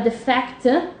have a defect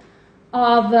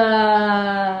of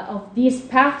this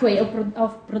pathway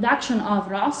of production of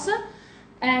ROS,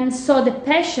 and so the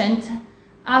patient,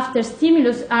 after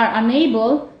stimulus, are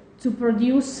unable to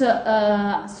produce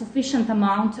a sufficient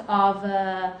amount of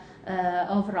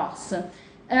ROS.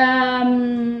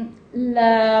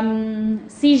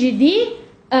 CGD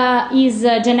is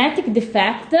a genetic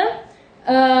defect.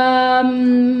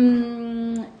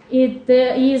 It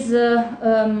is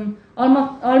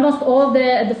almost all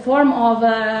the form of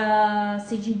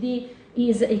CGD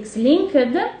is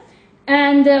X-linked,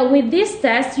 and with this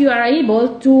test you are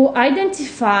able to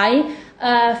identify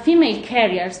female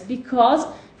carriers, because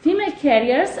female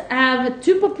carriers have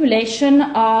two populations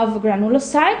of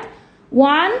granulocyte,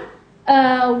 one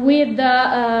with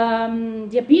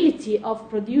the ability of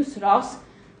produce ROS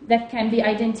that can be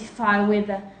identified with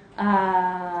the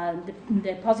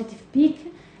positive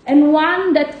peak, and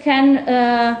one that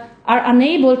are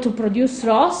unable to produce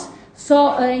ROS.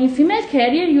 So in female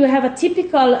carrier you have a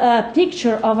typical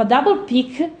picture of a double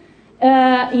peak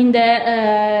in the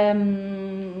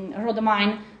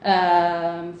rhodamine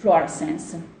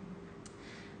fluorescence.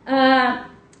 I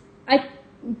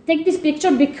take this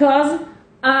picture because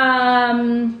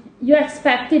you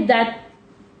expected that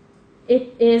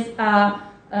it is a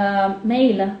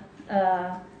male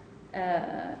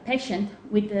patient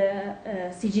with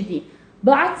CGD,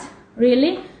 but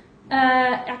really,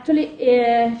 actually,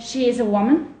 she is a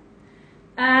woman,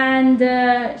 and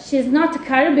she is not a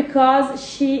carrier because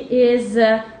she is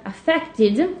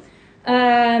affected.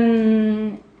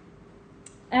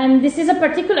 And this is a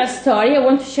particular story I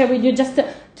want to share with you just to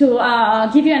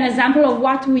give you an example of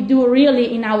what we do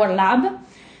really in our lab.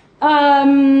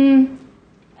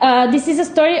 This is a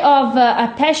story of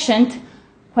a patient,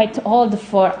 quite old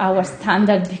for our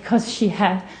standard because she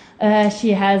has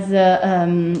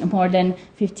more than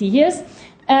 50 years.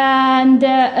 And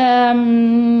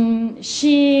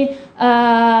she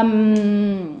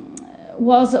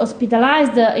was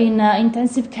hospitalized in an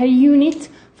intensive care unit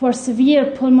for severe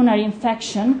pulmonary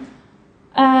infection.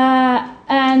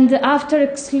 And after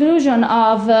exclusion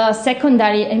of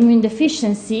secondary immune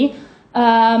deficiency,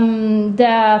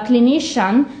 the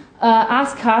clinician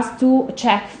asked us to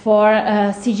check for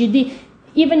CGD,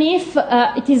 even if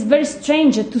it is very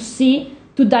strange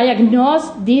to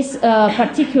diagnose this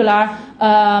particular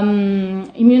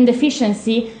immune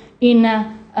deficiency in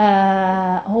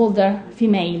older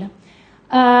female.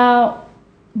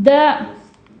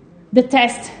 The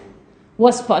test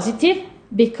was positive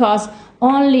because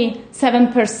only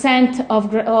 7%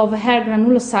 of hair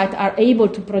granulocytes are able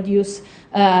to produce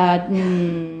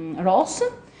ROS.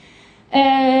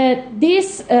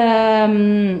 These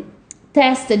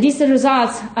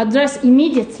results address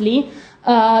immediately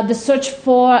the search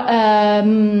for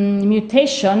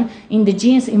mutation in the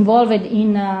genes involved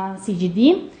in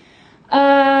CGD.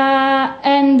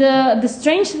 And the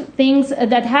strange things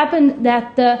that happened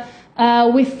that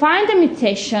we find a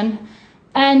mutation,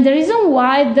 and the reason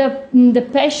why the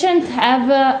patient have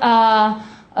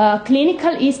a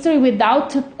clinical history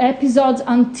without episodes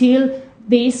until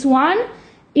this one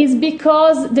is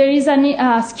because there is a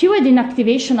skewed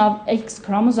inactivation of X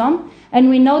chromosome, and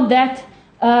we know that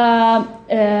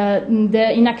the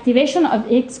inactivation of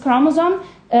X chromosome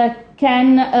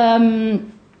can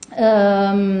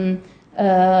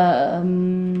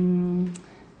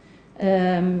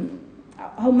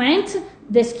augment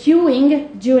the skewing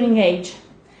during age.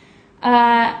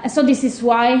 So this is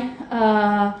why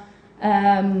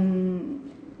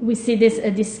we see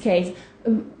this case.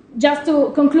 Just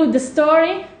to conclude the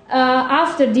story,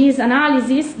 after this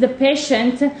analysis, the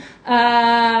patient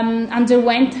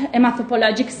underwent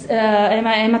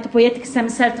hematopoietic stem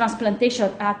cell transplantation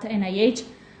at NIH,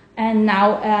 and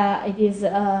now it is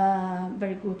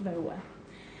very good, very well.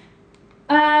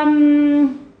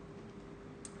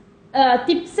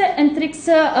 Tips and tricks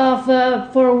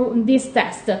for this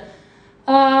test.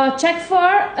 Check for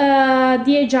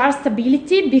DHR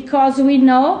stability, because we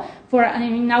know,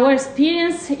 in our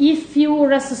experience, if you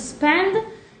resuspend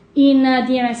in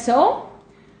DMSO,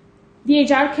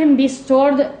 DHR can be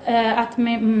stored at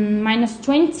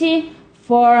 -20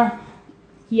 for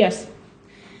years.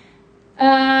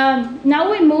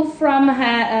 Now we move from a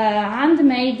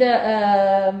handmade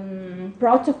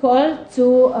protocol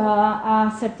to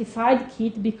a certified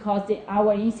kit because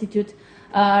our institute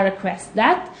requests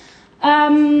that.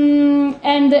 And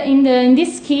in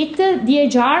this kit,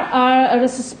 DHR are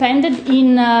resuspended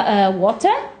in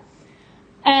water,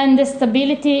 and the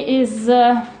stability is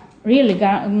really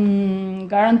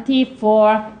guaranteed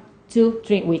for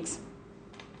 2-3 weeks.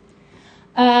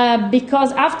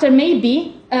 Because after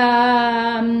maybe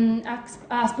a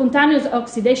spontaneous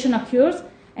oxidation occurs,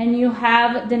 and you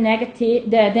have the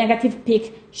negative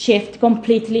peak shift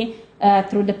completely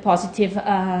through the positive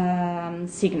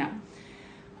signal.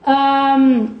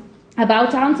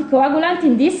 About anticoagulant,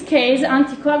 in this case,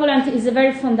 anticoagulant is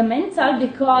very fundamental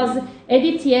because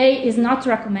ADTA is not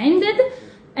recommended,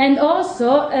 and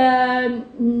also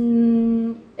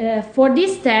for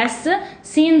this test,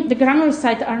 since the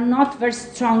granulocytes are not very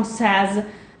strong cells,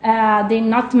 they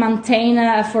not maintain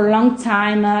for a long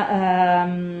time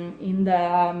in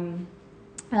the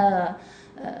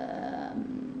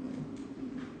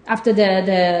after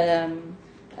the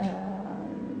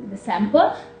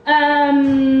sample.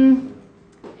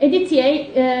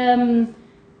 ADTA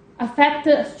affect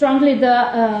strongly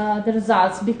the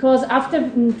results, because after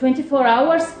 24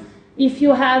 hours, if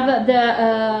you have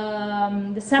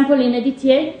the sample in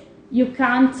ADTA, you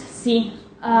can't see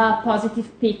a positive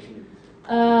peak,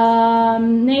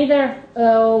 neither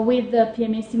with the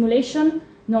PMA stimulation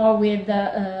nor with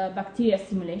the bacteria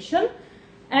stimulation.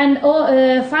 And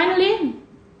finally,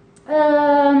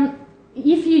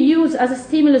 if you use as a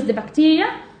stimulus the bacteria,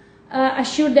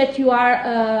 assure that you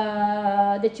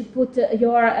are that you put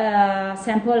your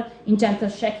sample in gentle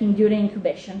shaking during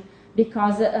incubation,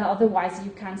 because otherwise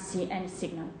you can't see any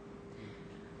signal.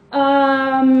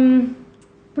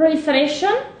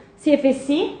 Proliferation,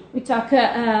 CFSC, we talked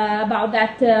about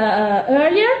that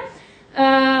earlier.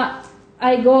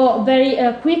 I go very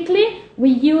quickly. We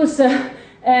use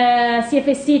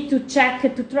CFSC to track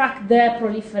the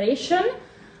proliferation.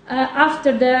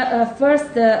 After the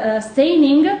first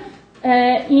staining,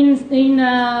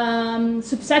 in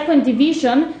subsequent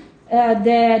division,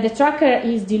 the tracker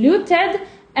is diluted,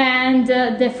 and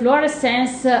the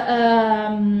fluorescence,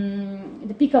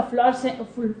 the peak of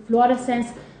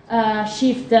fluorescence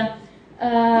shift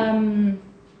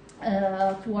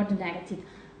toward the negative.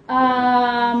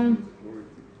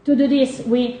 To do this,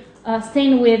 we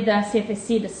stain with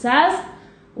CFSC the cells.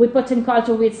 We put in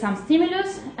culture with some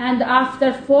stimulus, and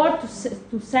after 4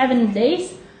 to 7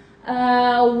 days,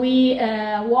 we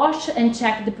wash and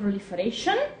check the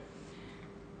proliferation.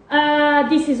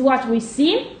 This is what we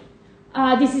see.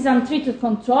 This is untreated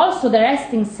control, so the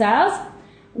resting cells.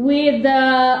 With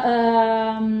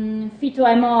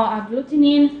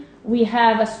phyto-MO-agglutinin, we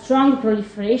have a strong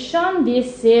proliferation.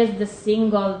 This is the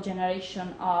single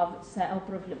generation of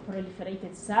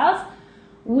proliferated cells.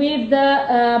 With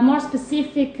more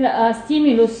specific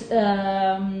stimulus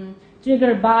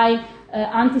triggered by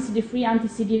anti-CD3,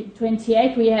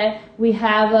 anti-CD28, we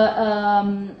have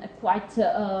quite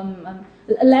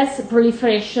less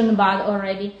proliferation, but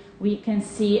already we can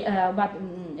see,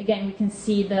 again, we can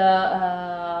see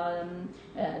the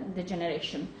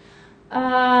generation.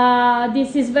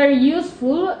 This is very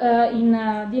useful in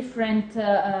different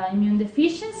immune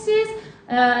deficiencies,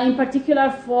 in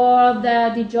particular for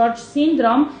the George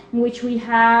syndrome, in which we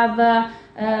have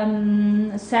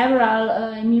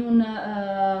several immune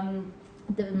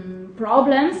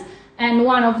problems, and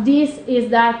one of these is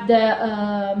that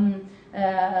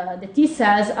the T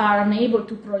cells are unable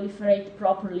to proliferate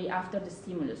properly after the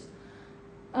stimulus.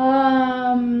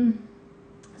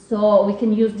 So we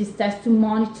can use this test to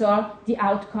monitor the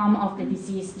outcome of the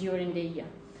disease during the year.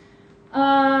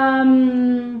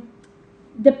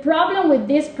 The problem with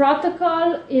this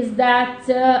protocol is that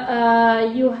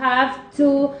you have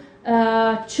to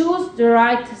choose the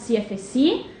right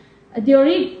CFSC. The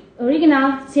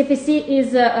original CFSC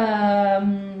is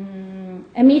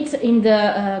emits in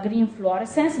the green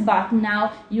fluorescence, but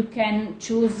now you can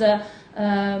choose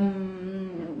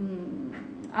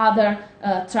other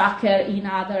tracker in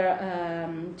other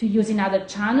to use in other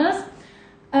channels.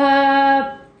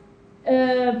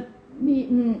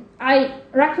 I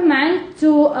recommend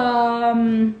to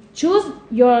choose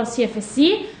your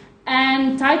CFSC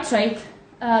and titrate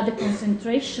the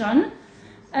concentration.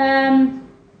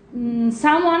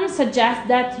 Someone suggests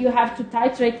that you have to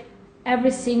titrate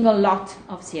every single lot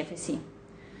of CFSC.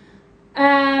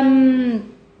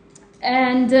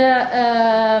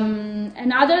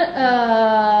 Another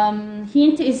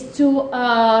hint is to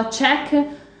check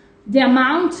the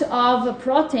amount of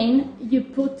protein you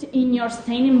put in your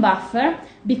staining buffer,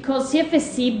 because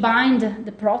CFSC bind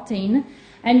the protein,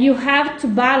 and you have to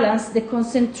balance the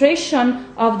concentration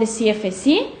of the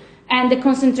CFSC and the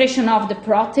concentration of the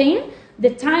protein, the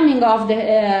timing of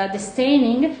the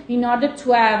staining, in order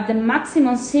to have the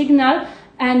maximum signal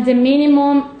and the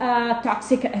minimum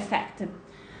toxic effect.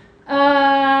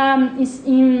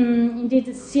 Indeed,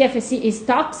 CFSC is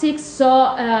toxic,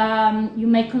 so you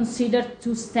may consider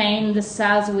to stain the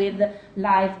cells with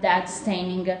live dead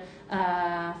staining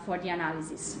for the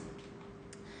analysis.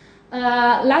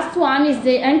 Last one is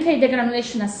the NK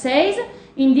degranulation assays.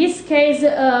 In this case,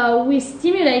 we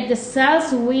stimulate the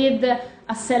cells with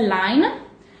a cell line,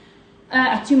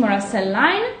 a tumoral cell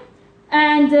line,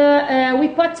 and we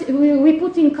put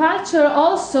in culture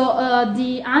also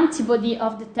the antibody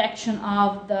of detection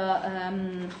of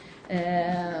the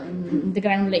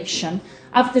granulation.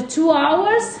 After 2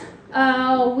 hours,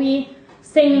 we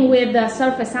stain with the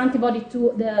surface antibody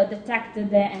to detect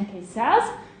the NK cells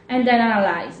and then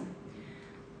analyze.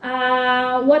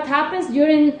 What happens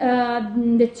during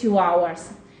the 2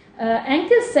 hours?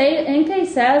 NK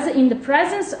cells in the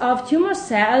presence of tumor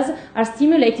cells are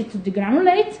stimulated to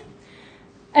degranulate,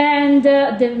 and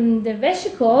the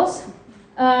vesicles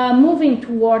moving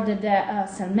toward the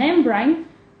cell membrane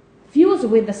fuse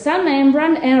with the cell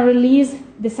membrane and release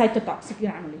the cytotoxic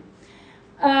granule.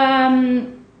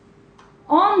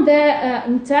 On the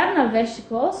internal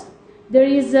vesicles, there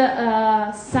is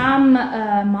some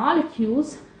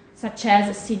molecules such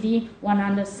as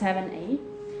CD107A,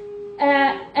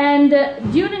 and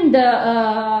during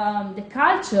the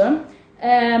culture,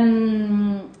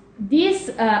 this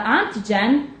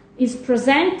antigen is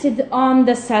presented on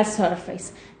the cell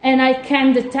surface, and I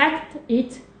can detect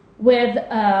it with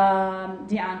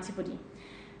the antibody.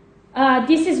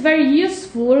 This is very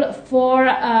useful for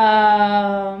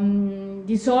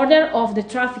disorder of the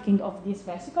trafficking of this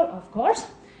vesicle, of course,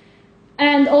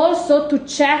 and also to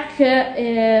check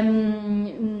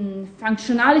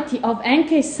functionality of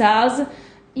NK cells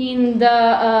in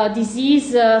the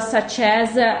disease such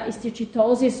as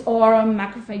histiocytosis or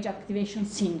macrophage activation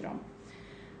syndrome.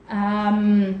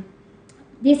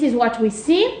 This is what we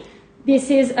see.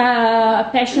 This is a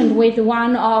patient with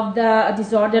one of the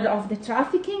disorder of the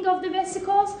trafficking of the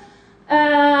vesicles.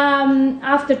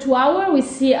 After 2 hours, we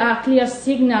see a clear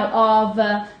signal of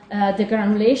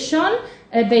degranulation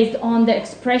based on the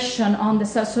expression on the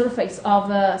cell surface of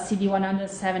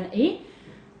CD107A,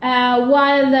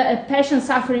 while the patient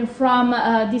suffering from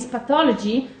this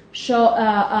pathology show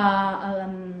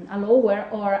a lower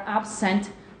or absent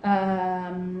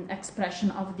expression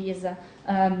of this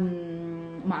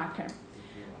marker.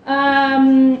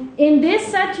 In this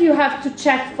set, you have to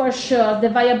check for sure the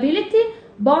viability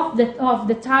both of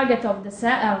the target of the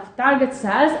target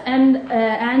cells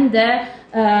and the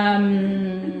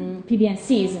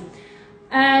PBNCs,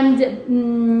 and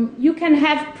you can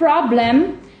have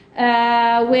problem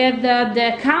with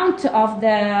the count of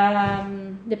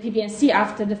the PBNC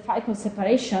after the fical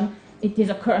separation. It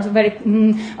occurs very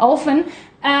often.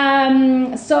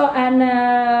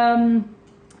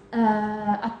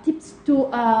 A tips to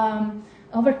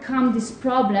overcome this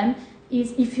problem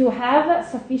is, if you have a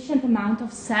sufficient amount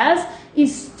of cells,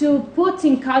 is to put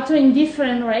in culture in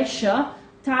different ratio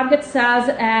target cells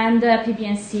and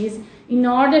PBNCs in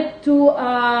order to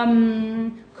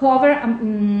cover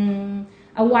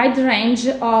a wide range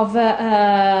of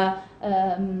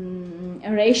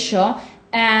ratio.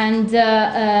 And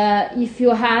if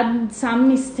you had some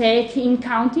mistake in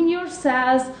counting your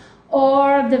cells,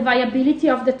 or the viability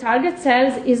of the target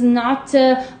cells is not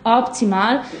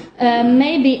optimal,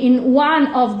 maybe in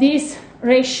one of these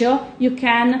ratio you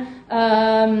can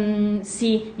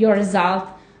see your result,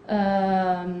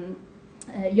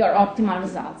 your optimal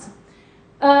results.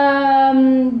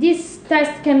 This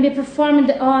test can be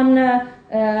performed on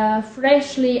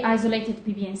freshly isolated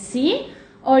PBNC,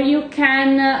 or you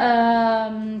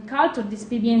can culture this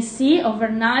PBNC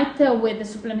overnight with the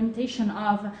supplementation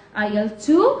of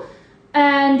IL-2.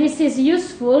 And this is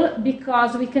useful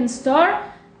because we can store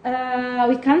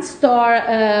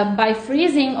by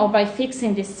freezing or by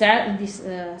fixing these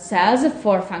cells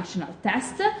for functional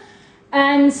test.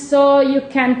 And so you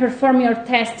can perform your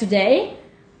test today,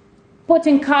 put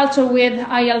in culture with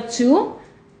IL-2,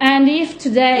 and if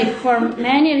today, for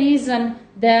many reasons,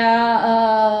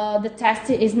 the test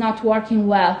is not working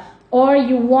well, or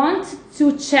you want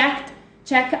to check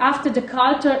after the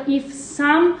culture if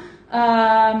something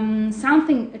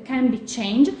can be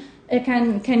changed,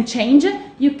 can change,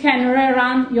 you can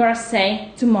rerun your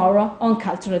assay tomorrow on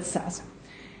cultured cells.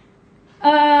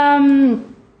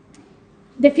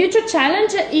 The future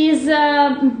challenge is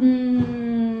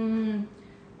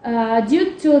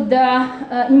due to the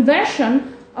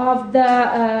inversion of the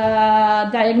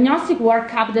diagnostic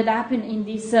workup that happened in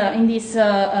this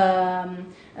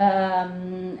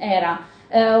era.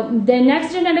 The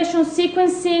next generation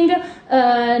sequencing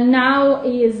now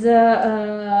is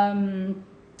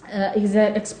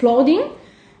exploding,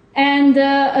 and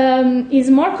is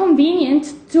more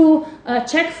convenient to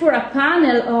check for a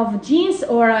panel of genes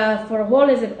or for whole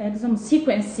exome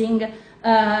sequencing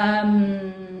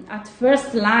at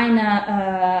first line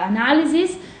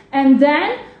analysis, and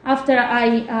then after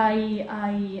I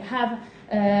have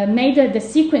made the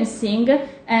sequencing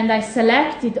and I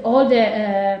selected all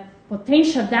the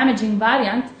potential damaging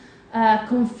variant,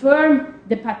 confirm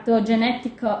the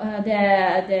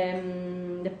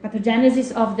the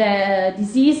pathogenesis of the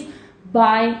disease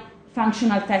by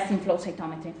functional testing flow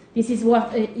cytometry. This is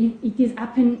what it is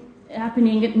happening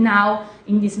now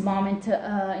in this moment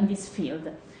in this field.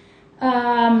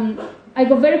 I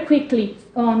go very quickly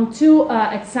on two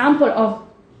examples of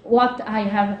what I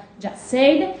have just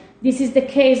said. This is the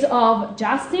case of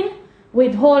Justin.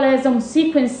 With whole exome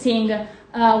sequencing,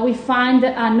 we find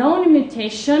a known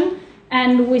mutation,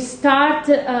 and we start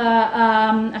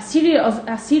a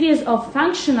series of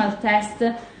functional tests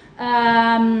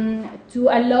to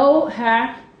allow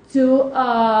her to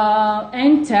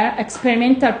enter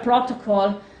experimental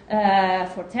protocol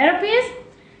for therapies.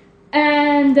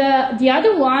 And the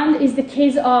other one is the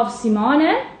case of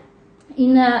Simone,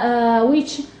 in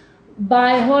which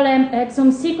by whole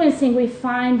exome sequencing we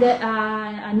find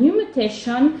a new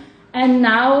mutation. And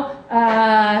now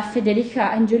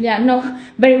Federica and Julia know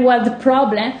very well the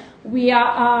problem. we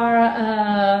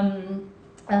are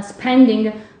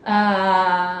spending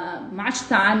much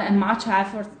time and much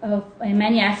effort,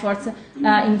 many efforts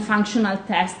in functional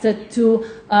tests to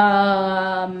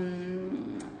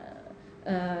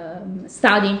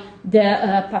study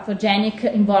the pathogenic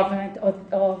involvement of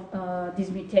this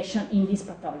mutation in this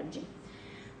pathology.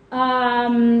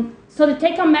 So the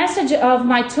take-home message of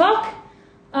my talk,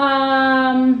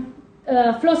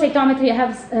 flow cytometry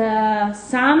have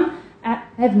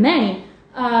many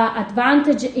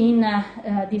advantages in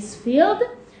this field,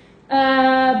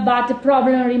 but the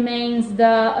problem remains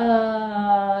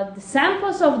the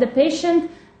samples of the patient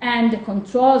and the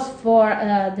controls for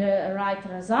the right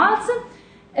results.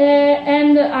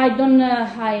 And I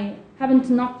haven't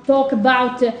not talked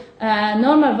about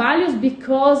normal values,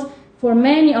 because for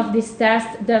many of these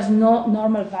tests there's no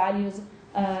normal values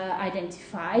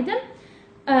identified.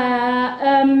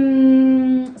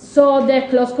 So the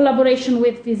close collaboration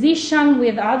with physicians,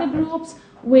 with other groups,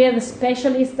 with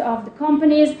specialists of the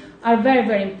companies are very,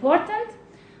 very important.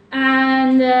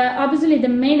 And obviously the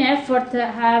main effort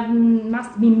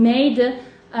must be made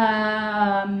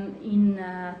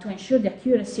to ensure the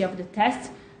accuracy of the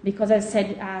test, because as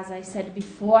I said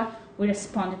before, we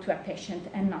respond to a patient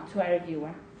and not to a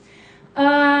reviewer.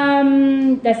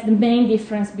 That's the main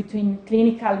difference between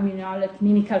clinical immunology,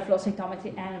 clinical flow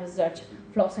cytometry, and research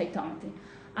flow cytometry.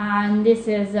 And this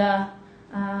is the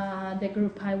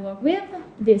group I work with.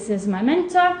 This is my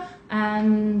mentor,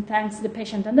 and thanks to the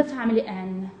patient and the family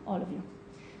and all of you.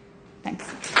 Thanks.